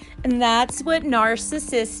 And that's what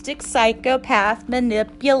narcissistic, psychopath,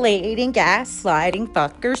 manipulating, gaslighting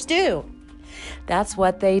fuckers do. That's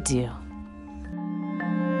what they do.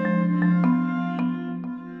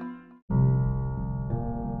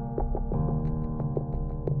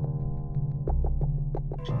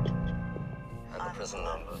 And the prison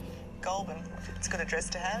number. Goulburn. It's a good address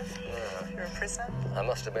to have. Yeah. You're a prisoner. I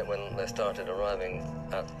must admit, when they started arriving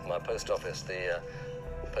at my post office, the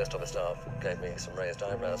post office staff gave me some raised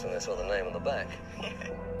eyebrows when they saw the name on the back.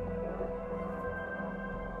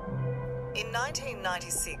 In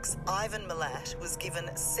 1996, Ivan Milat was given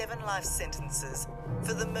 7 life sentences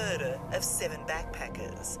for the murder of 7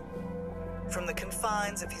 backpackers. From the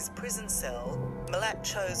confines of his prison cell, Milat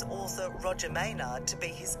chose author Roger Maynard to be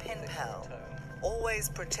his pen pal, always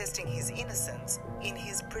protesting his innocence in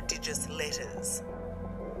his prodigious letters.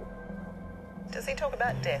 Does he talk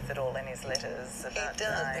about death at all in his letters? He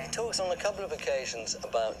does. He talks on a couple of occasions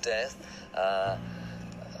about death.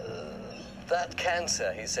 That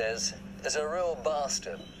cancer, he says, is a real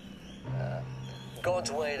bastard.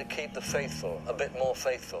 God's way to keep the faithful a bit more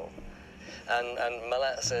faithful. And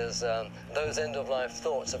Milat says, those end-of-life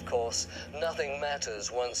thoughts, of course, nothing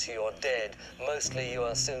matters once you're dead. Mostly you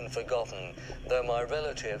are soon forgotten, though my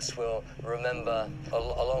relatives will remember a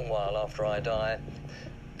long while after I die.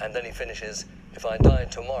 And then he finishes, if I die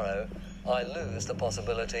tomorrow, I lose the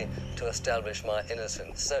possibility to establish my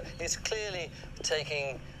innocence. So he's clearly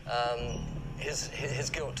taking his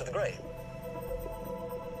guilt to the grave.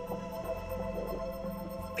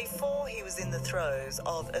 Before he was in the throes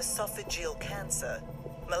of esophageal cancer,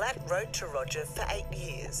 Milat wrote to Roger for 8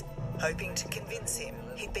 years, hoping to convince him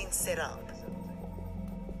he'd been set up.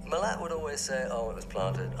 Milat would always say, oh, it was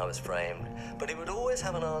planted, I was framed, but he would always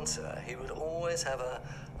have an answer. He would always have a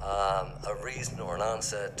reason or an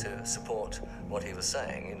answer to support what he was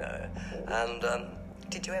saying, you know. And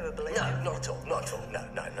did you ever believe him? No, not at all, not at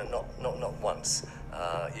all. No, not once.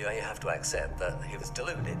 You have to accept that he was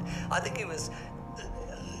deluded. I think he was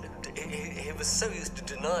so used to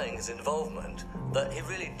denying his involvement that he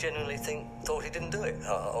really genuinely thought he didn't do it.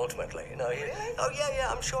 Ultimately, you know. Really? Oh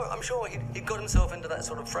yeah. I'm sure he got himself into that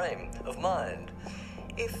sort of frame of mind.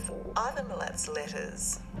 If Ivan Milat's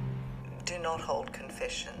letters do not hold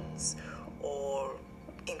confessions or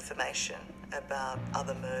information about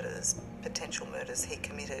other murders, potential murders he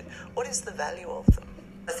committed. What is the value of them?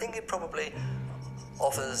 I think it probably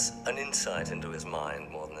offers an insight into his mind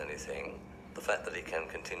more than anything, the fact that he can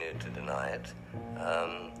continue to deny it.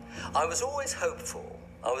 I was always hopeful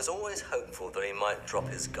that he might drop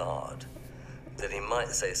his guard, that he might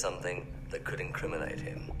say something that could incriminate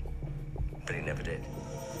him, but he never did.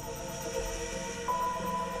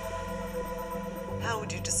 How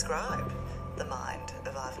would you describe the mind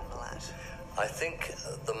of Ivan Milat? I think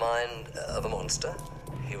the mind of a monster.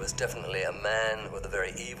 He was definitely a man with a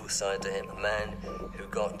very evil side to him, a man who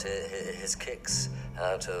got his kicks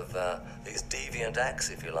out of these deviant acts,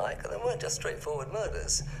 if you like. And they weren't just straightforward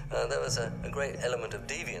murders. There was a great element of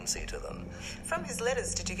deviancy to them. From his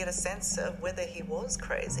letters, did you get a sense of whether he was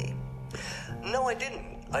crazy? No, I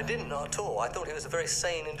didn't. I didn't, not at all. I thought he was a very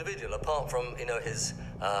sane individual, apart from, his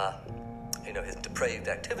depraved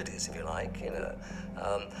activities, if you like.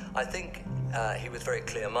 I think he was very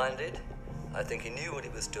clear-minded. I think he knew what he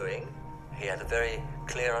was doing. He had a very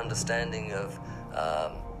clear understanding of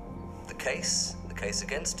the case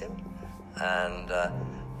against him, and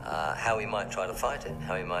how he might try to fight it,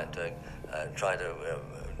 how he might try to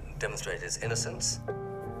demonstrate his innocence.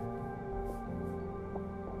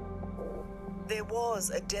 There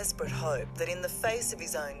was a desperate hope that in the face of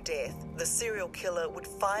his own death, the serial killer would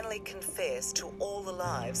finally confess to all the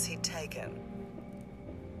lives he'd taken.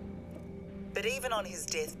 But even on his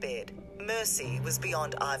deathbed, mercy was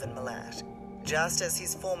beyond Ivan Milat, just as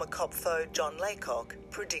his former cop foe John Laycock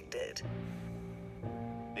predicted.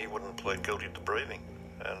 He wouldn't plead guilty to breathing,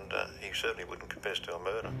 and he certainly wouldn't confess to a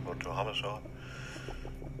murder or to a homicide.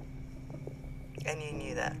 And you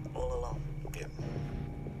knew that all along? Yeah.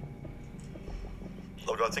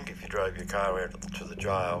 Look, I think if you drove your car out to the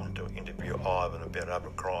jail to interview Ivan about other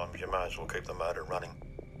crimes, you may as well keep the motor running. –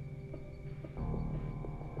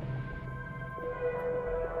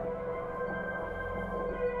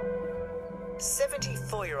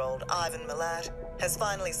 74-year-old Ivan Milat has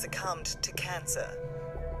finally succumbed to cancer.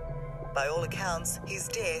 By all accounts, his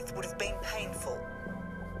death would have been painful.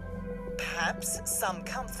 Perhaps some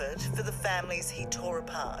comfort for the families he tore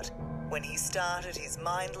apart when he started his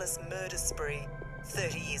mindless murder spree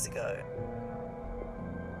 30 years ago.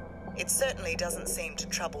 It certainly doesn't seem to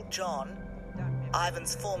trouble John,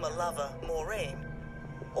 Ivan's former lover Maureen,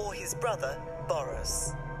 or his brother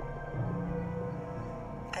Boris.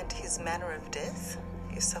 And his manner of death,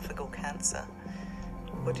 esophageal cancer,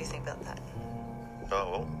 what do you think about that?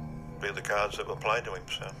 Oh, well, they're the cards that were played to him,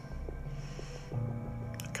 so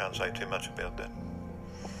I can't say too much about that.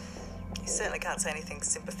 You certainly can't say anything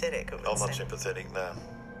sympathetic. I'm not sympathetic, no.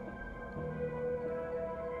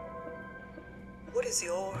 What is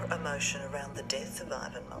your emotion around the death of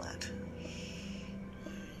Ivan Milat?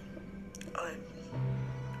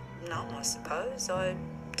 None, I suppose. I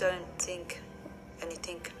don't think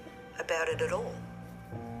anything about it at all.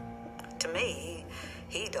 To me,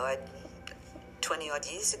 he died 20-odd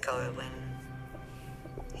years ago when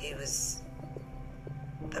he was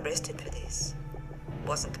arrested for this.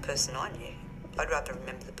 Wasn't the person I knew. I'd rather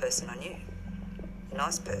remember the person I knew. A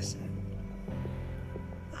nice person.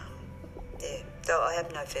 Yeah, though I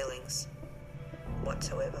have no feelings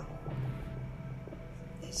whatsoever.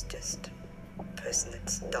 He's just a person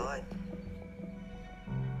that's died.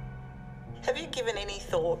 Have you given any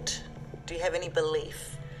thought, do you have any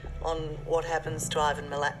belief on what happens to Ivan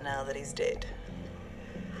Milat now that he's dead?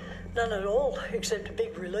 None at all, except a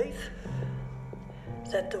big relief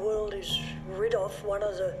that the world is rid of one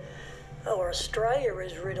of the, or Australia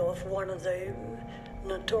is rid of one of the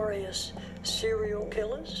notorious serial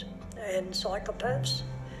killers and psychopaths,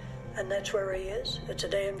 and that's where he is. It's a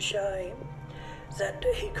damn shame that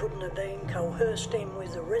he couldn't have been coerced in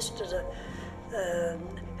with the rest of the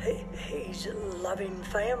his loving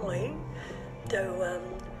family to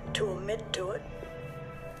admit to it.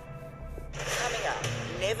 Coming up,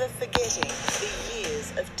 never forgetting the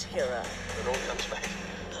years of terror. It all comes back.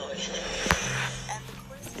 Oh, yeah. And the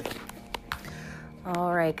question.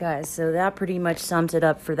 All right, guys, so that pretty much sums it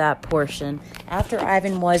up for that portion. After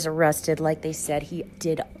Ivan was arrested, like they said, he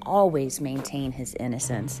did always maintain his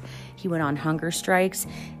innocence. He went on hunger strikes.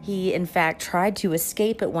 He, in fact, tried to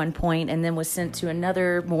escape at one point and then was sent to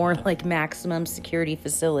another more like maximum security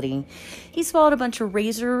facility. He swallowed a bunch of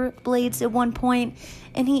razor blades at one point,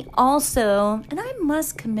 and he also, and I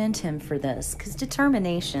must commend him for this, because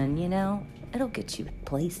determination, it'll get you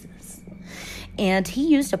places. And he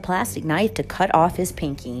used a plastic knife to cut off his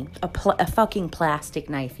pinky. A fucking plastic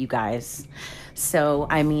knife, you guys. So,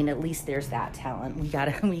 I mean, at least there's that talent. We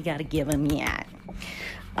gotta give him that.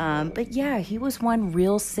 But yeah, he was one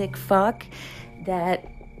real sick fuck that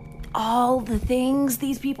all the things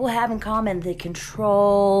these people have in common, the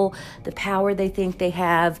control, the power they think they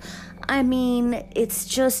have. I mean, it's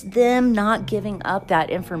just them not giving up that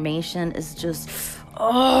information is just,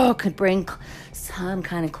 could bring some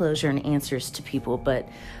kind of closure and answers to people. But,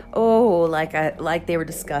 like they were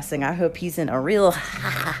discussing, I hope he's in a real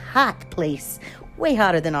hot place, way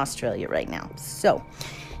hotter than Australia right now. So,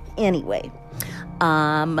 anyway,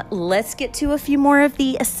 let's get to a few more of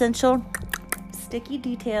the essential sticky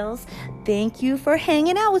details. Thank you for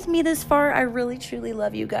hanging out with me this far. I really, truly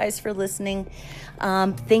love you guys for listening.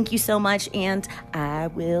 Thank you so much, and I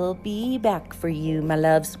will be back for you, my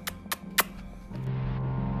loves.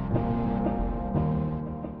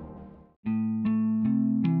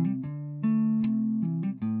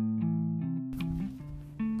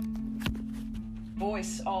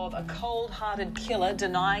 Voice of a cold-hearted killer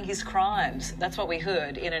denying his crimes. That's what we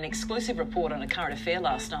heard in an exclusive report on A Current Affair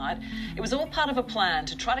last night. It was all part of a plan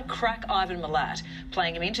to try to crack Ivan Milat,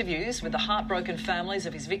 playing him interviews with the heartbroken families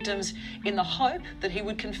of his victims in the hope that he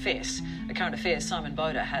would confess. A Current Affair's Simon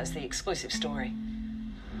Boda has the exclusive story.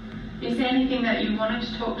 Is there anything that you wanted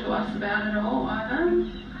to talk to us about at all,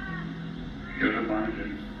 Ivan? You're the one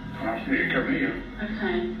who asked me to come here.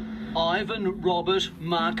 Okay. Ivan Robert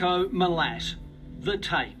Marco Milat. The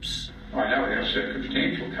tapes. I know how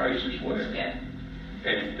circumstantial cases work. Yeah.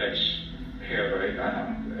 And that's how they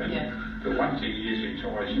are. And the one thing is he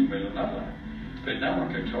ties in with another. But no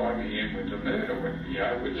one can tie me in with the murder,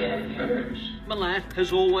 with those murders. Milat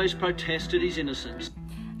has always protested his innocence.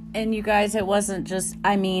 And you guys, it wasn't just,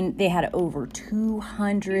 I mean, they had over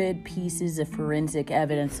 200 pieces of forensic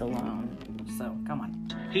evidence alone. So, come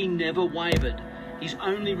on. He never wavered. His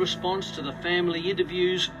only response to the family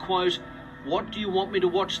interviews, quote, "What do you want me to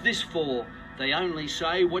watch this for? They only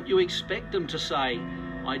say what you expect them to say.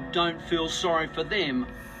 I don't feel sorry for them.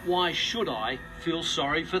 Why should I feel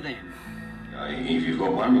sorry for them?" If you've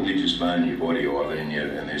got one religious bone in your body, Ivan,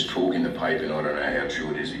 and there's talk in the paper, and I don't know how true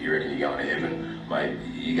it is that you reckon you're going to heaven, mate,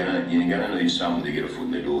 you're gonna need someone to get a foot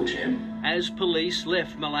in the door, champ. As police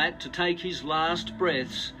left Milat to take his last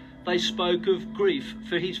breaths, they spoke of grief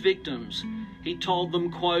for his victims. He told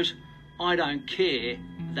them, quote, "I don't care,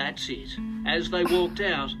 that's it." As they walked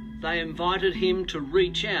out, they invited him to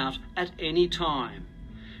reach out at any time.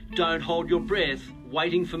 "Don't hold your breath,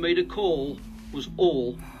 waiting for me to call," was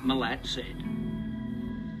all Milat said.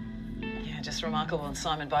 Yeah, just remarkable. And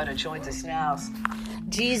Simon Boda joins us now.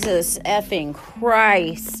 Jesus effing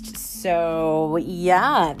Christ. So,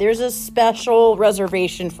 yeah, there's a special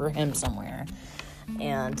reservation for him somewhere.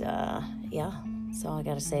 And, yeah, that's all I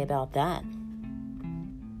got to say about that.